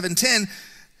 37:10,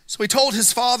 so he told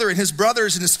his father and his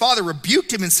brothers, and his father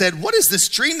rebuked him and said, what is this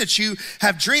dream that you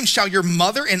have dreamed? Shall your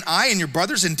mother and I and your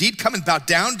brothers indeed come and bow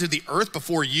down to the earth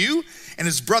before you? And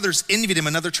his brothers envied him.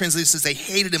 Another translation says they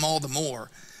hated him all the more.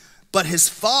 But his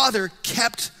father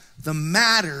kept the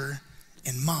matter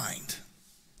in mind.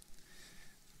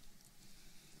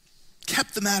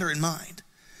 Kept the matter in mind.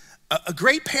 A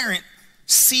great parent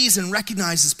sees and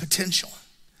recognizes potential.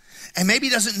 And maybe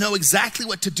doesn't know exactly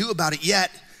what to do about it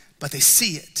yet, but they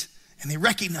see it and they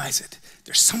recognize it.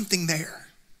 There's something there.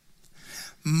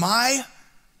 My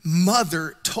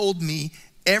mother told me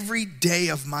every day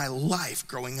of my life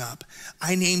growing up,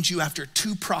 I named you after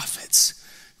 2 prophets,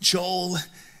 Joel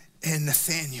and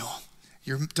Nathaniel.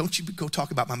 Don't you go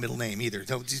talk about my middle name either.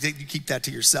 You keep that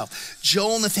to yourself.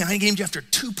 Joel and Nathaniel, I named you after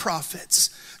 2 prophets.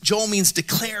 Joel means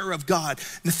declarer of God.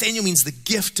 Nathaniel means the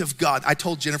gift of God. I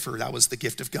told Jennifer that was the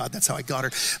gift of God. That's how I got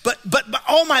her. But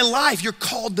all my life, you're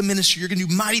called to ministry. You're gonna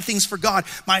do mighty things for God.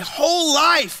 My whole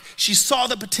life, she saw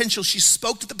the potential. She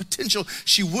spoke to the potential.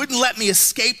 She wouldn't let me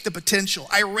escape the potential.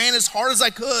 I ran as hard as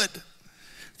I could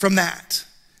from that.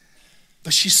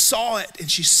 But she saw it and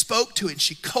she spoke to it and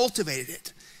she cultivated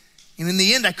it. And in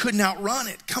the end, I couldn't outrun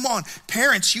it. Come on,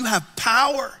 parents, you have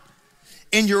power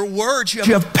in your words. You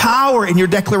have power in your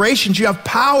declarations. You have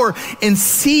power in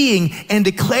seeing and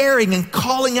declaring and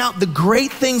calling out the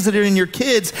great things that are in your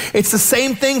kids. It's the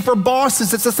same thing for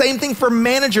bosses. It's the same thing for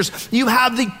managers. You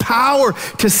have the power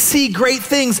to see great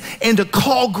things and to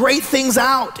call great things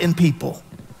out in people.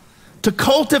 To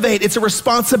cultivate, it's a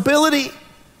responsibility.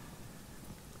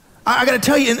 I gotta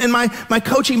tell you, in my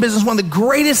coaching business, one of the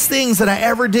greatest things that I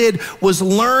ever did was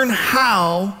learn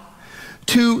how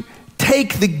to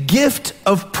take the gift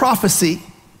of prophecy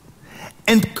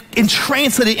and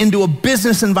translate it into a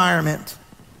business environment.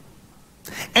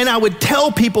 And I would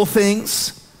tell people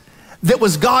things that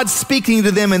was God speaking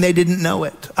to them and they didn't know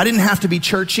it. I didn't have to be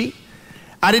churchy.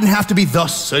 I didn't have to be,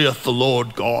 thus saith the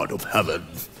Lord God of heaven.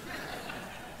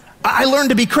 I learned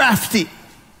to be crafty.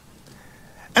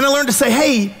 And I learned to say,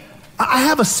 hey, I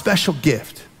have a special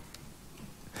gift.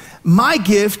 My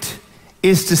gift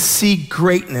is to see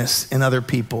greatness in other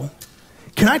people.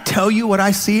 Can I tell you what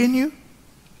I see in you?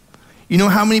 You know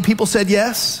how many people said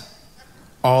yes?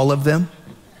 All of them.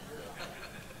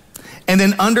 And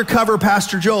then undercover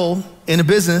Pastor Joel in a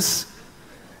business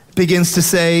begins to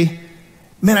say,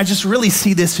 man, I just really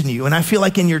see this in you. And I feel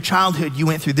like in your childhood, you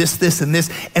went through this, this, and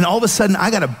this. And all of a sudden, I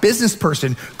got a business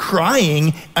person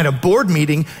crying at a board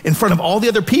meeting in front of all the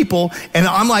other people. And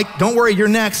I'm like, don't worry, you're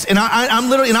next. And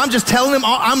I'm just telling them,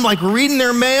 I'm like reading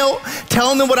their mail,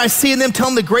 telling them what I see in them,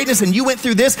 telling them the greatness. And you went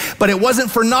through this, but it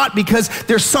wasn't for naught because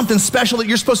there's something special that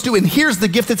you're supposed to do. And here's the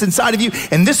gift that's inside of you.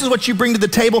 And this is what you bring to the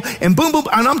table. And boom, boom.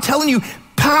 And I'm telling you,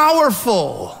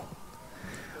 powerful.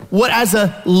 What as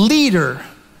a leader,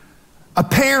 a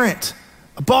parent,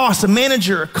 a boss, a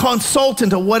manager, a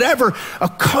consultant, or whatever, a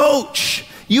coach,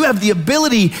 you have the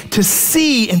ability to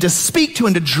see and to speak to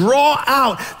and to draw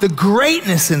out the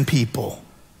greatness in people.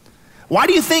 Why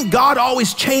do you think God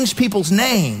always changed people's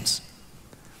names?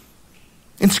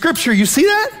 In scripture, you see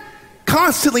that?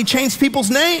 Constantly changed people's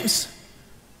names.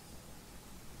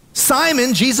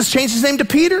 Simon, Jesus changed his name to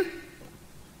Peter.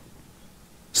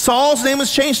 Saul's name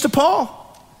was changed to Paul.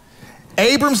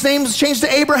 Abram's name was changed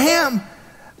to Abraham.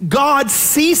 God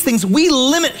sees things.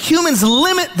 Humans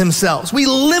limit themselves. We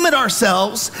limit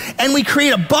ourselves and we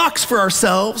create a box for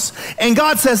ourselves. And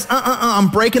God says, I'm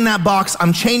breaking that box.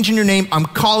 I'm changing your name. I'm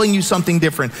calling you something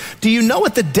different. Do you know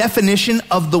what the definition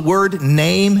of the word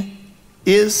name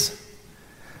is?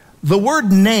 The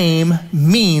word name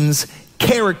means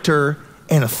character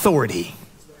and authority.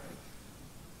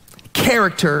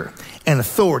 Character and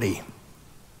authority.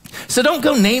 So don't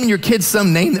go naming your kids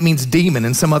some name that means demon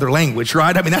in some other language,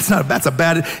 right? I mean, that's a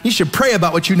bad, you should pray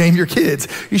about what you name your kids.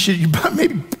 You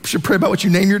maybe should pray about what you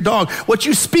name your dog. What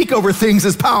you speak over things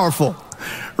is powerful,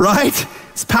 right?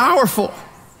 It's powerful.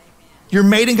 You're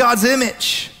made in God's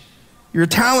image. You're a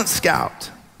talent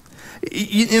scout.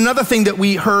 Another thing that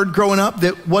we heard growing up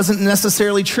that wasn't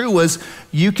necessarily true was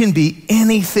you can be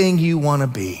anything you want to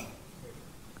be.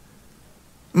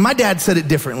 My dad said it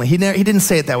differently. He didn't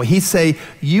say it that way. He'd say,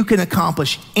 you can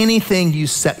accomplish anything you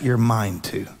set your mind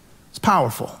to. It's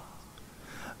powerful.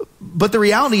 But the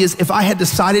reality is, if I had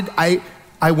decided I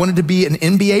wanted to be an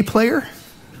NBA player,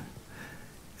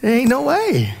 there ain't no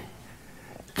way.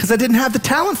 Because I didn't have the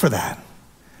talent for that.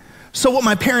 So what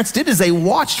my parents did is they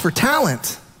watched for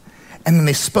talent, and then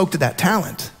they spoke to that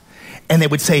talent. And they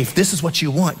would say, if this is what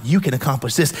you want, you can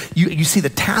accomplish this. You see the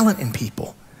talent in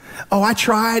people. Oh, I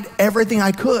tried everything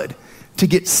I could to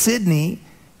get Sydney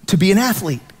to be an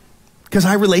athlete because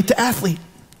I relate to athlete.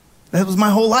 That was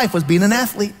my whole life, was being an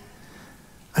athlete.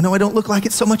 I know I don't look like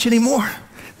it so much anymore.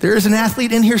 There is an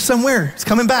athlete in here somewhere. It's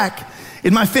coming back.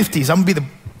 In my 50s, I'm gonna be the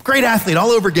great athlete all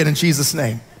over again in Jesus'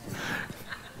 name.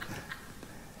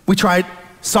 We tried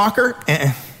soccer,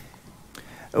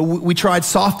 We tried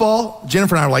softball.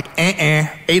 Jennifer and I were like,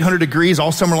 800 degrees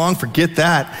all summer long, forget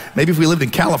that. Maybe if we lived in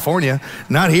California,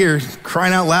 not here.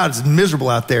 Crying out loud, it's miserable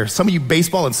out there. Some of you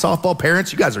baseball and softball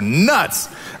parents, you guys are nuts.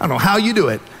 I don't know how you do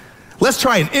it. Let's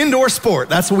try an indoor sport.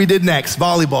 That's what we did next,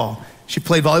 volleyball. She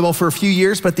played volleyball for a few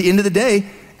years, but at the end of the day,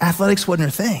 athletics wasn't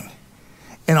her thing.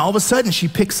 And all of a sudden, she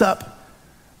picks up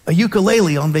a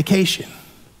ukulele on vacation.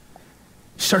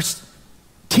 She starts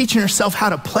teaching herself how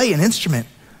to play an instrument.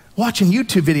 Watching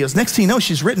YouTube videos. Next thing you know,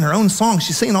 she's written her own songs.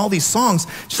 She's singing all these songs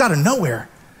just out of nowhere.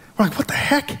 We're like, what the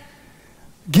heck?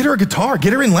 Get her a guitar,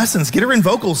 get her in lessons, get her in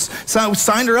vocals. So I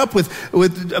signed her up with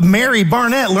Mary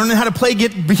Barnett, learning how to play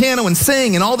piano and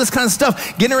sing and all this kind of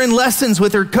stuff. Getting her in lessons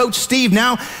with her coach, Steve.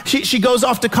 Now she goes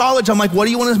off to college. I'm like, what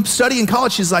do you want to study in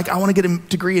college? She's like, I want to get a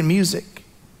degree in music.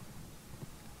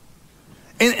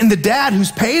 And the dad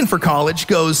who's paying for college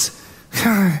goes,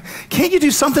 can't you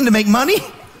do something to make money?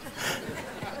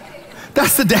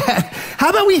 That's the dad. How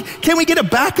about can we get a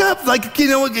backup? Like,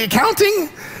 accounting,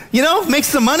 make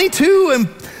some money too and,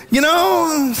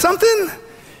 something.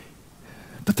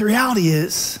 But the reality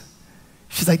is,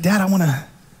 she's like, Dad, I want to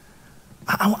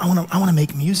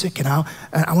make music and I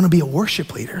want to be a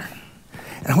worship leader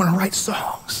and I want to write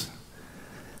songs.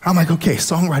 I'm like, okay,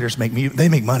 songwriters make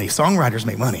money. Songwriters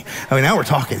make money. I mean, now we're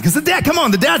talking. Because the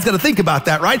dad's got to think about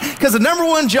that, right? Because the number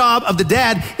one job of the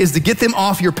dad is to get them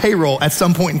off your payroll at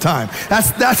some point in time.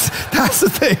 That's the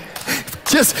thing.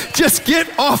 Just get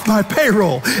off my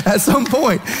payroll at some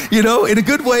point, in a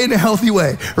good way, in a healthy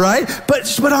way, right?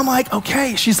 But I'm like,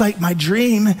 okay. She's like, my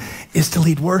dream is to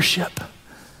lead worship.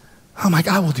 I'm like,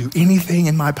 I will do anything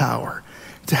in my power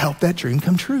to help that dream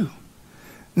come true.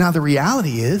 Now, the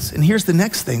reality is, and here's the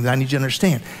next thing that I need you to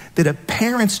understand, that a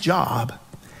parent's job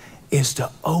is to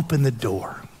open the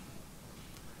door.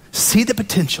 See the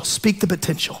potential, speak the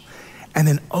potential, and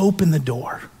then open the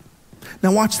door.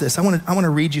 Now, watch this. I want to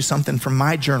read you something from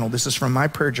my journal. This is from my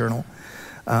prayer journal.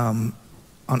 On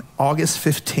August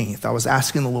 15th, I was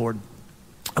asking the Lord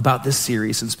about this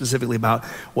series and specifically about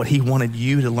what he wanted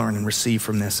you to learn and receive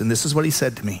from this. And this is what he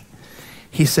said to me.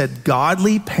 He said,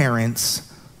 godly parents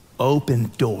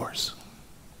open doors.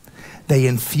 They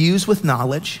infuse with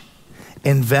knowledge,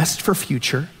 invest for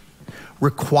future,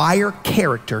 require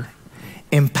character,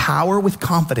 empower with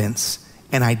confidence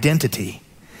and identity.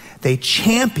 They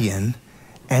champion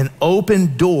and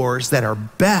open doors that are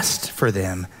best for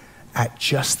them at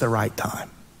just the right time.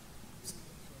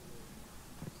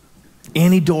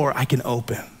 Any door I can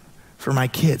open for my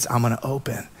kids, I'm going to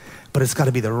open, but it's got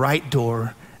to be the right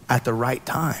door at the right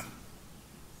time.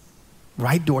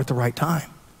 Right door at the right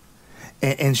time.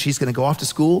 And she's going to go off to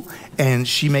school and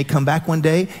she may come back one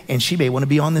day and she may want to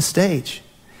be on this stage.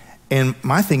 And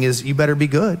my thing is, you better be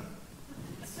good.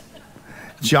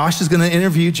 Josh is going to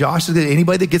interview.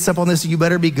 Anybody that gets up on this, you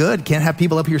better be good. Can't have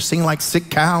people up here singing like sick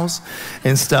cows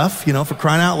and stuff, for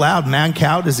crying out loud. Mad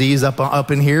cow disease up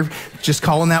in here, just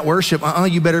calling that worship.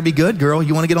 You better be good, girl.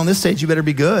 You want to get on this stage, you better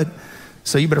be good.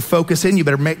 So you better focus in. You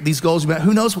better make these goals.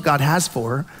 Who knows what God has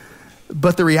for her?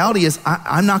 But the reality is,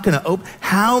 I'm not gonna open.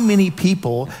 How many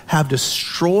people have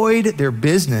destroyed their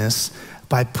business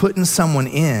by putting someone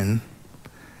in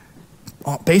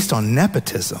based on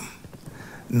nepotism,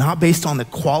 not based on the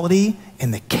quality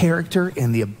and the character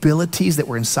and the abilities that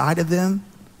were inside of them,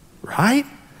 right?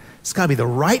 It's gotta be the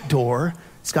right door,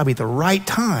 it's gotta be the right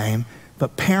time,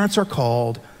 but parents are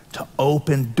called to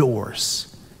open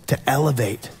doors, to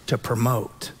elevate, to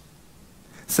promote.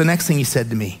 So the next thing he said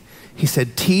to me, he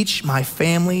said, teach my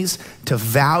families to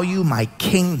value my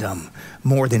kingdom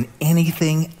more than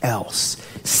anything else.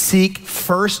 Seek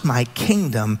first my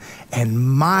kingdom and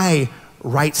my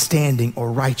right standing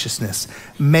or righteousness.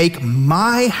 Make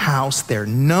my house their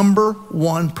number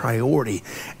one priority,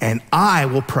 and I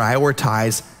will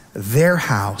prioritize their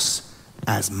house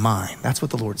as mine. That's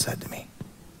what the Lord said to me.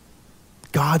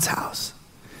 God's house.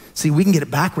 See, we can get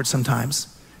it backwards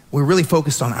sometimes. We're really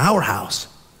focused on our house.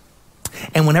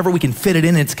 And whenever we can fit it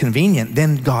in, it's convenient,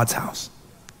 then God's house.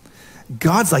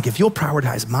 God's like, if you'll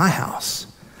prioritize my house,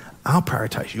 I'll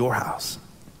prioritize your house.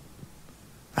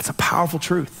 That's a powerful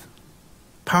truth.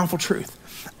 Powerful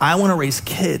truth. I want to raise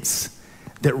kids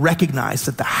that recognize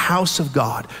that the house of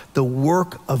God, the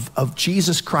work of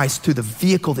Jesus Christ through the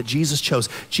vehicle that Jesus chose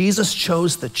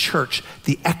the church,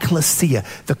 the ecclesia,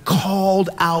 the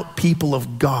called out people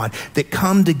of God that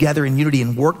come together in unity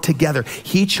and work together.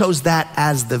 He chose that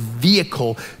as the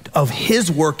vehicle of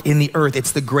his work in the earth.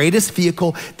 It's the greatest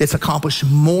vehicle that's accomplished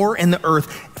more in the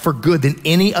earth for good than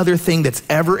any other thing that's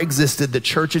ever existed, the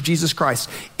church of Jesus Christ.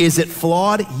 Is it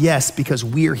flawed? Yes, because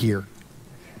we're here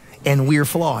and we're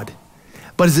flawed.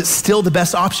 But is it still the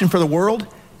best option for the world?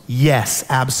 Yes,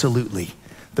 absolutely.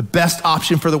 The best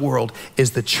option for the world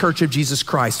is the church of Jesus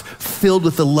Christ, filled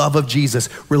with the love of Jesus,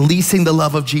 releasing the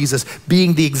love of Jesus,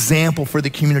 being the example for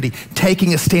the community,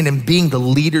 taking a stand and being the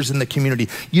leaders in the community.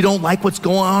 You don't like what's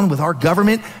going on with our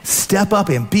government? Step up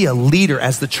and be a leader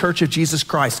as the church of Jesus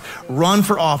Christ. Run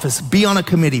for office, be on a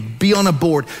committee, be on a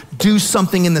board, do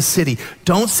something in the city.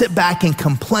 Don't sit back and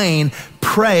complain,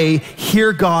 pray,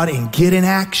 hear God, and get in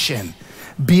action.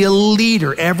 Be a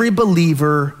leader. Every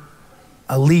believer,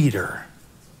 a leader.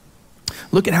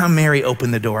 Look at how Mary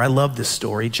opened the door. I love this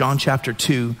story. John chapter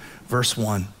 2, verse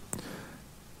 1.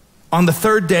 On the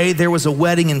third day, there was a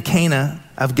wedding in Cana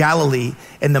of Galilee,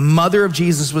 and the mother of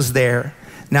Jesus was there.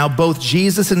 Now both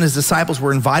Jesus and his disciples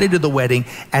were invited to the wedding,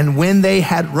 and when they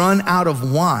had run out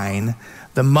of wine,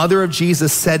 the mother of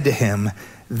Jesus said to him,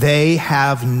 "They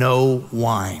have no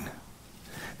wine."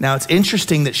 Now it's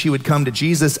interesting that she would come to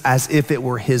Jesus as if it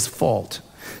were his fault.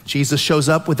 Jesus shows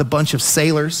up with a bunch of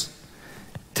sailors,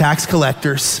 tax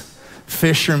collectors,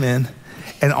 fishermen,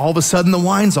 and all of a sudden the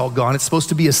wine's all gone. It's supposed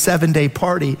to be a 7-day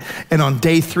party, and on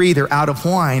day 3 they're out of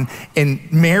wine,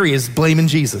 and Mary is blaming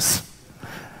Jesus.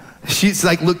 She's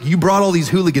like, look, you brought all these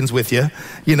hooligans with you,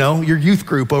 your youth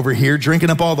group over here drinking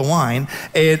up all the wine,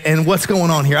 and what's going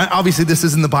on here? Obviously this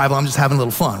isn't the Bible, I'm just having a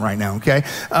little fun right now, okay?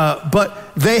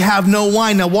 But they have no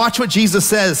wine. Now watch what Jesus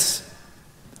says.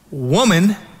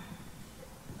 Woman,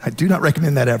 I do not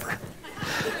recommend that ever.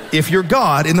 If you're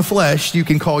God in the flesh, you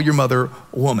can call your mother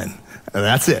woman.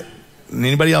 That's it. And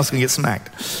anybody else can get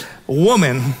smacked.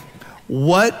 Woman,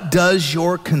 what does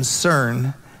your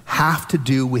concern have to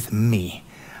do with me?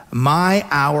 My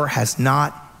hour has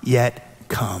not yet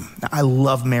come. Now, I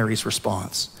love Mary's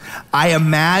response. I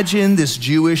imagine this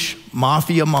Jewish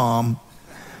mafia mom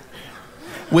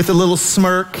with a little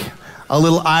smirk, a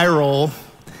little eye roll.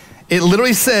 It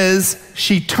literally says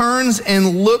she turns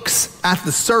and looks at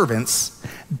the servants,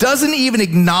 doesn't even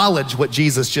acknowledge what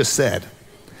Jesus just said.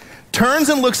 Turns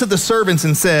and looks at the servants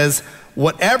and says,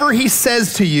 whatever he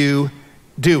says to you,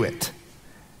 do it.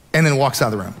 And then walks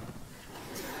out of the room.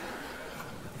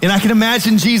 And I can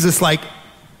imagine Jesus like,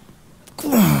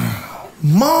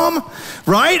 Mom,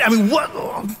 right? I mean, what?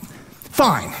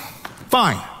 Fine.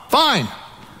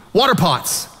 Water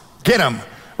pots, get them,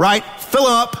 right? Fill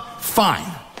them up, fine.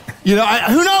 Who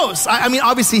knows? I mean,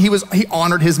 obviously he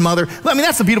honored his mother. I mean,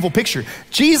 that's a beautiful picture.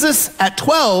 Jesus at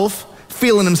 12,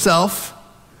 feeling himself,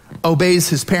 obeys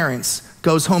his parents,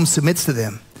 goes home, submits to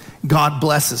them. God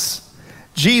blesses.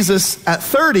 Jesus at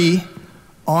 30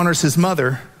 honors his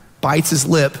mother, bites his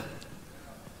lip,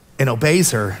 and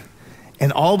obeys her.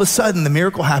 And all of a sudden the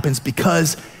miracle happens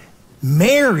because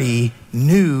Mary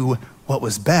knew what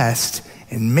was best,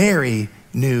 and Mary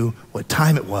knew what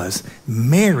time it was.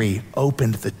 Mary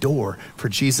opened the door for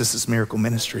Jesus' miracle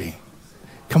ministry.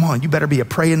 Come on, you better be a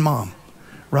praying mom,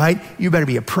 right? You better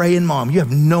be a praying mom. You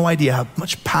have no idea how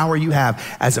much power you have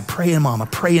as a praying mom, a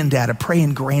praying dad, a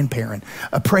praying grandparent,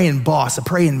 a praying boss, a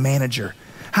praying manager.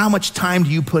 How much time do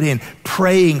you put in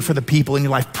praying for the people in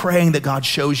your life, praying that God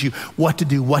shows you what to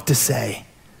do, what to say?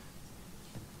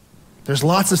 There's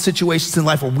lots of situations in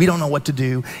life where we don't know what to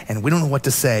do and we don't know what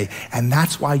to say, and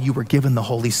that's why you were given the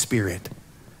Holy Spirit.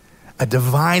 A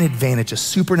divine advantage, a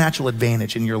supernatural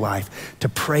advantage in your life to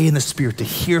pray in the Spirit, to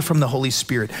hear from the Holy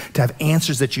Spirit, to have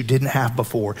answers that you didn't have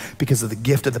before because of the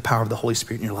gift of the power of the Holy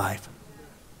Spirit in your life.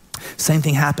 Same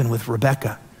thing happened with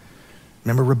Rebekah.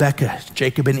 Remember Rebekah,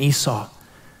 Jacob and Esau.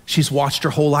 She's watched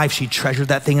her whole life. She treasured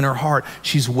that thing in her heart.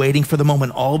 She's waiting for the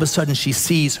moment. All of a sudden, she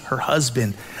sees her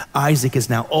husband, Isaac, is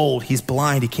now old. He's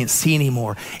blind. He can't see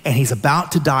anymore. And he's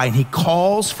about to die. And he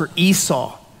calls for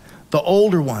Esau, the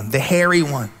older one, the hairy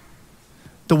one,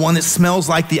 the one that smells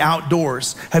like the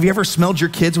outdoors. Have you ever smelled your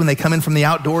kids when they come in from the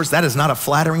outdoors? That is not a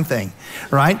flattering thing,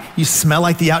 right? You smell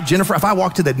like the Jennifer, if I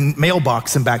walk to the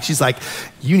mailbox and back, she's like,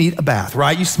 you need a bath,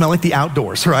 right? You smell like the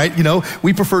outdoors, right? You know,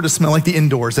 we prefer to smell like the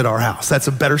indoors at our house. That's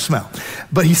a better smell.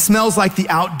 But he smells like the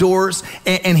outdoors,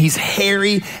 and he's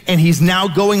hairy, and he's now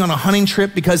going on a hunting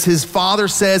trip because his father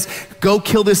says, go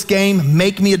kill this game,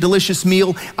 make me a delicious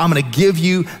meal. I'm gonna give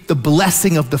you the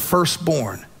blessing of the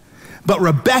firstborn. But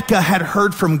Rebekah had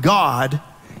heard from God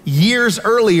years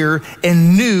earlier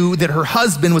and knew that her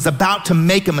husband was about to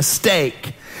make a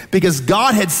mistake because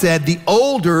God had said the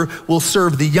older will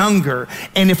serve the younger.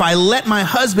 And if I let my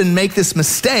husband make this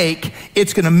mistake,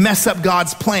 it's gonna mess up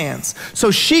God's plans.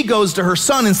 So she goes to her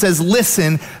son and says,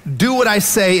 listen, do what I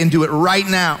say and do it right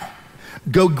now.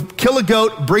 Go kill a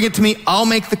goat, bring it to me, I'll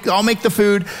make the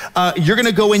food. You're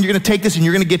gonna go in, you're gonna take this and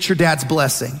you're gonna get your dad's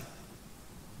blessing.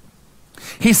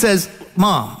 He says,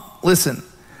 Mom, listen,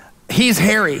 he's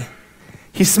hairy.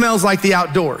 He smells like the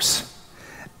outdoors.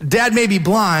 Dad may be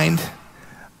blind,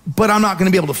 but I'm not gonna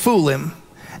be able to fool him.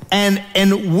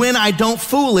 And when I don't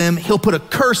fool him, he'll put a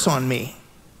curse on me.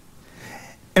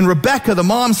 And Rebekah, the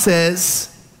mom, says,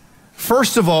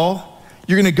 first of all,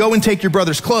 you're gonna go and take your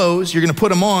brother's clothes, you're gonna put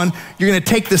them on, you're gonna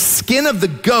take the skin of the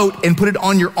goat and put it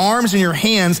on your arms and your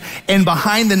hands and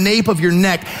behind the nape of your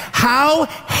neck. How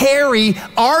hairy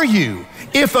are you?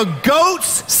 If a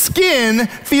goat's skin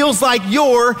feels like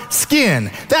your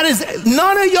skin. That is,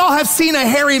 none of y'all have seen a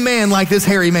hairy man like this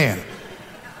hairy man.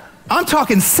 I'm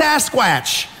talking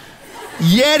Sasquatch,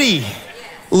 Yeti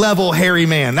level hairy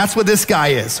man. That's what this guy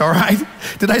is, all right?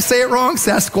 Did I say it wrong?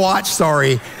 Sasquatch,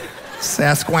 sorry.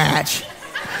 Sasquatch.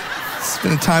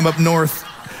 Spending time up north.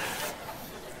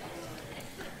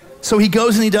 So he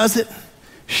goes and he does it.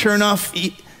 Sure enough,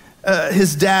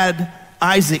 his dad,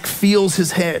 Isaac, feels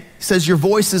his head. He says, your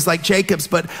voice is like Jacob's,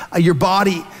 but your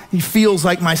body, he feels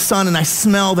like my son, and I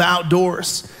smell the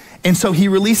outdoors. And so he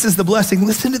releases the blessing.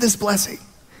 Listen to this blessing.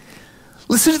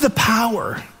 Listen to the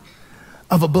power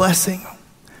of a blessing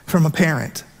from a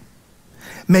parent.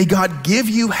 May God give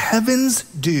you heaven's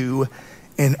dew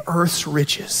and earth's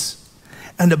riches,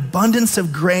 an abundance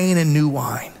of grain and new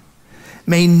wine.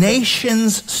 May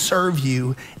nations serve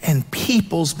you and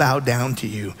peoples bow down to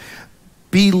you.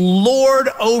 Be Lord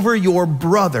over your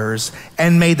brothers,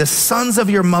 and may the sons of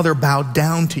your mother bow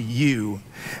down to you.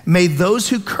 May those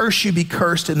who curse you be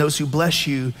cursed, and those who bless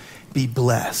you be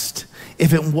blessed.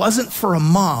 If it wasn't for a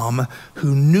mom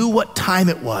who knew what time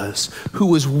it was, who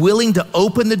was willing to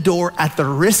open the door at the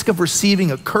risk of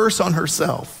receiving a curse on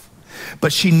herself,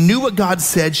 but she knew what God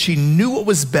said. She knew what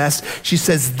was best. She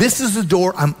says, this is the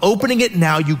door. I'm opening it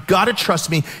now. You got to trust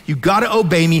me. You got to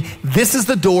obey me. This is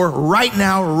the door right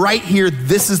now, right here.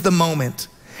 This is the moment.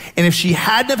 And if she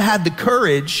hadn't have had the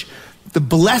courage, the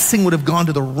blessing would have gone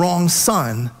to the wrong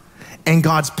son, and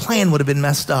God's plan would have been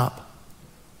messed up.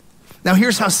 Now,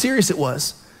 here's how serious it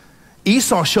was.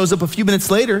 Esau shows up a few minutes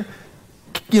later,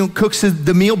 cooks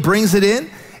the meal, brings it in,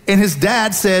 and his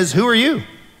dad says, who are you?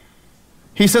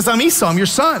 He says, I'm Esau, I'm your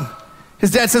son.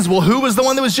 His dad says, well, who was the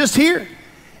one that was just here?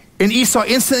 And Esau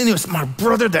instantly knew, it's my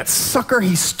brother, that sucker,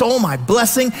 he stole my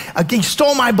blessing. He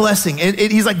stole my blessing. And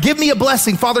he's like, give me a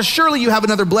blessing. Father, surely you have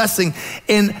another blessing.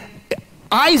 And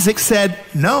Isaac said,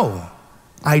 no,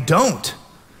 I don't.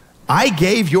 I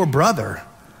gave your brother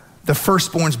the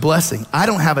firstborn's blessing. I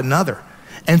don't have another.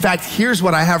 In fact, here's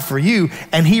what I have for you.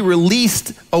 And he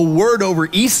released a word over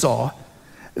Esau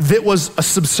that was a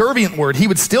subservient word. He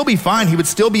would still be fine. He would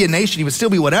still be a nation. He would still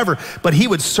be whatever, but he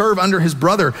would serve under his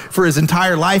brother for his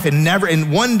entire life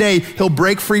and one day he'll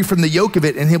break free from the yoke of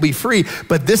it and he'll be free.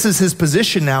 But this is his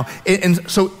position now.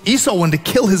 And so Esau wanted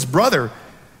to kill his brother.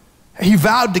 He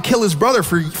vowed to kill his brother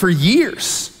for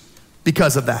years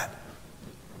because of that.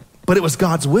 But it was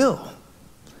God's will.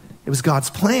 It was God's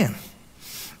plan.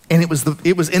 And it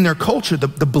was in their culture, the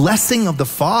blessing of the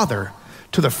father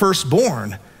to the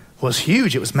firstborn was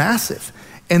huge. It was massive.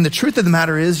 And the truth of the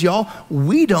matter is, y'all,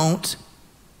 we don't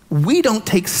we don't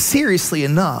take seriously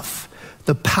enough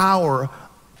the power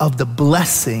of the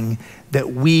blessing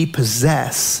that we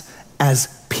possess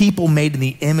as people made in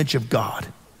the image of God.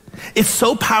 It's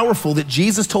so powerful that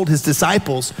Jesus told his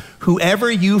disciples,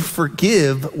 whoever you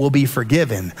forgive will be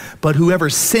forgiven, but whoever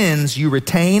sins you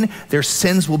retain, their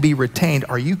sins will be retained.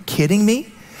 Are you kidding me?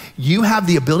 You have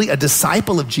the ability, a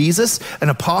disciple of Jesus, an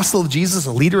apostle of Jesus,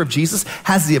 a leader of Jesus,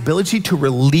 has the ability to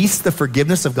release the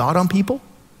forgiveness of God on people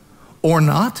or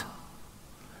not?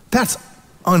 That's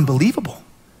unbelievable.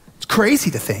 It's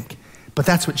crazy to think, but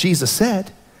that's what Jesus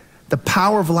said. The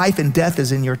power of life and death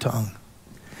is in your tongue.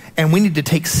 And we need to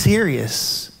take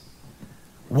serious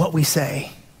what we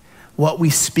say, what we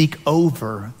speak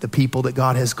over the people that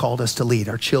God has called us to lead,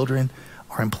 our children,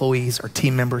 our employees, our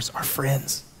team members, our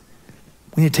friends.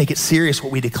 We need to take it serious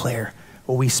what we declare,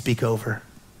 what we speak over.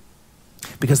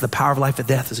 Because the power of life and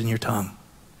death is in your tongue,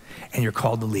 and you're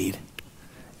called to lead.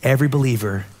 Every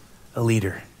believer, a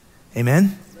leader.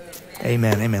 Amen?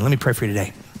 Amen, amen. Let me pray for you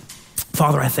today.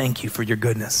 Father, I thank you for your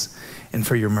goodness and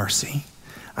for your mercy.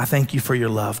 I thank you for your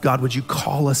love. God, would you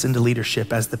call us into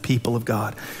leadership as the people of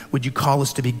God? Would you call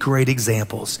us to be great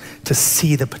examples, to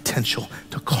see the potential,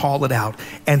 to call it out,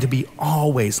 and to be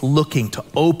always looking to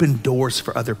open doors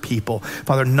for other people.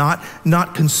 Father,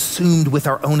 not consumed with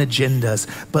our own agendas,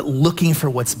 but looking for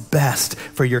what's best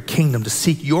for your kingdom, to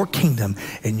seek your kingdom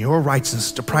and your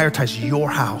righteousness, to prioritize your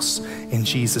house in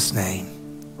Jesus' name.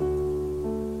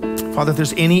 Father, if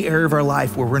there's any area of our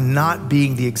life where we're not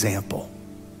being the example,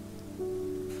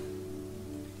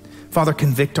 Father,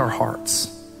 convict our hearts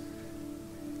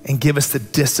and give us the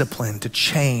discipline to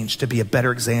change, to be a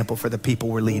better example for the people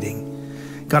we're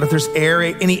leading. God, if there's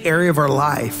any area of our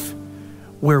life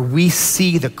where we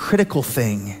see the critical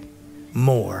thing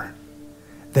more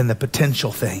than the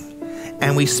potential thing,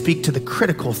 and we speak to the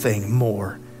critical thing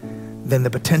more than the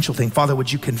potential thing, Father,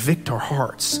 would you convict our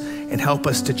hearts and help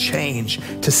us to change,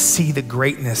 to see the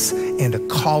greatness and to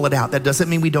call it out. That doesn't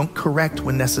mean we don't correct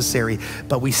when necessary,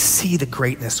 but we see the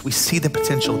greatness, we see the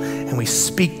potential, and we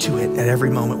speak to it at every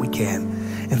moment we can.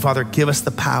 And Father, give us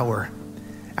the power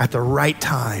at the right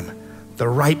time, the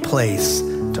right place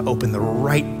to open the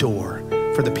right door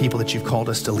for the people that you've called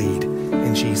us to lead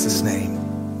in Jesus' name.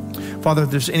 Father,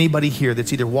 if there's anybody here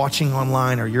that's either watching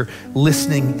online or you're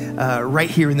listening right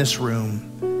here in this room,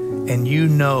 and you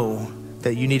know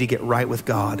that you need to get right with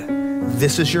God,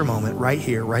 this is your moment right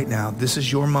here, right now. This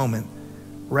is your moment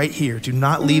right here. Do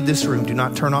not leave this room. Do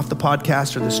not turn off the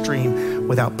podcast or the stream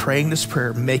without praying this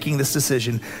prayer, making this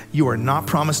decision. You are not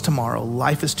promised tomorrow.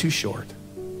 Life is too short.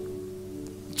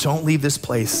 Don't leave this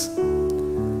place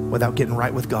without getting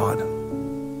right with God.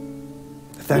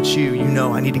 If that's you, you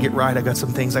know I need to get right. I got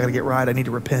some things I got to get right. I need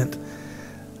to repent.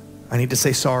 I need to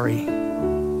say sorry.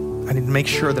 I need to make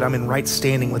sure that I'm in right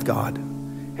standing with God.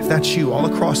 If that's you, all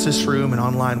across this room and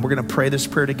online, we're going to pray this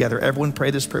prayer together. Everyone pray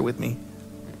this prayer with me.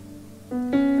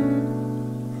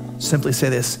 Simply say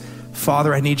this: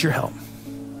 Father, I need your help.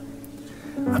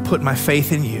 I put my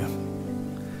faith in you.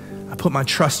 I put my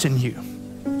trust in you.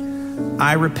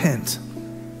 I repent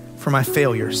for my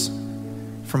failures,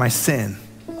 for my sin.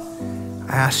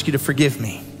 I ask you to forgive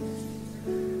me.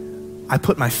 I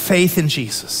put my faith in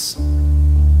Jesus.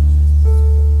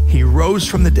 He rose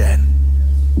from the dead,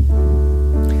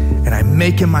 and I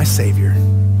make him my Savior.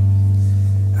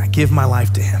 And I give my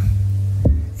life to him.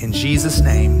 In Jesus'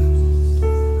 name,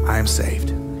 I am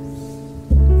saved.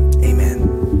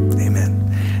 Amen.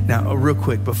 Amen. Now, real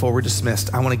quick, before we're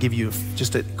dismissed, I want to give you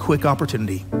just a quick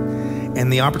opportunity.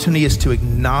 And the opportunity is to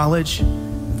acknowledge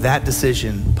that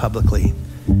decision publicly,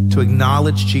 to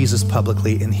acknowledge Jesus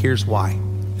publicly, and here's why.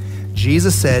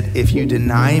 Jesus said, if you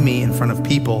deny me in front of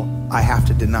people, I have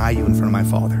to deny you in front of my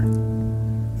Father.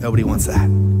 Nobody wants that.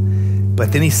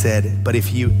 But then he said, but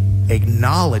if you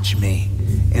acknowledge me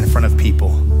in front of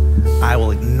people, I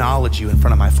will acknowledge you in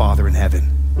front of my Father in heaven.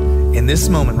 In this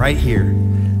moment right here,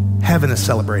 heaven is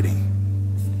celebrating.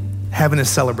 Heaven is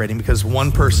celebrating because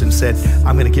one person said,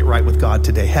 I'm going to get right with God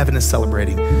today. Heaven is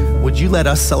celebrating. Would you let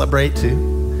us celebrate too?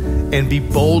 And be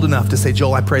bold enough to say,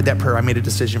 Joel, I prayed that prayer. I made a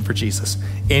decision for Jesus.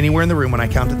 Anywhere in the room, when I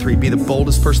count to 3, be the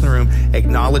boldest person in the room.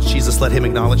 Acknowledge Jesus. Let him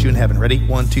acknowledge you in heaven. Ready?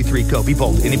 1, 2, 3, go. Be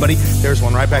bold. Anybody? There's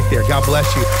one right back there. God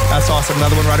bless you. That's awesome.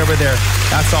 Another one right over there.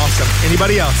 That's awesome.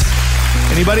 Anybody else?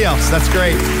 Anybody else? That's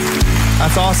great.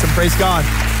 That's awesome. Praise God.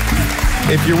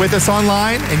 If you're with us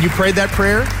online and you prayed that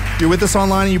prayer, you're with us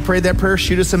online and you prayed that prayer,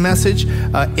 shoot us a message,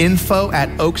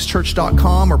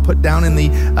 info@oakschurch.com, or put down in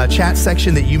the chat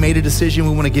section that you made a decision.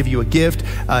 We want to give you a gift,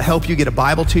 help you get a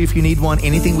Bible too if you need one.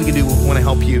 Anything we can do, we want to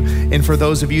help you. And for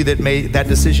those of you that made that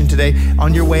decision today,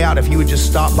 on your way out, if you would just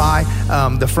stop by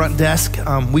the front desk,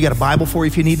 we got a Bible for you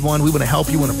if you need one. We want to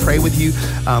help you, want to pray with you,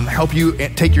 help you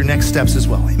take your next steps as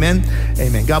well. Amen?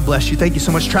 Amen. God bless you. Thank you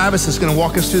so much. Travis is going to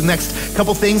walk us through the next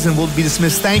couple things and we'll be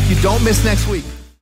dismissed. Thank you. Don't miss next week.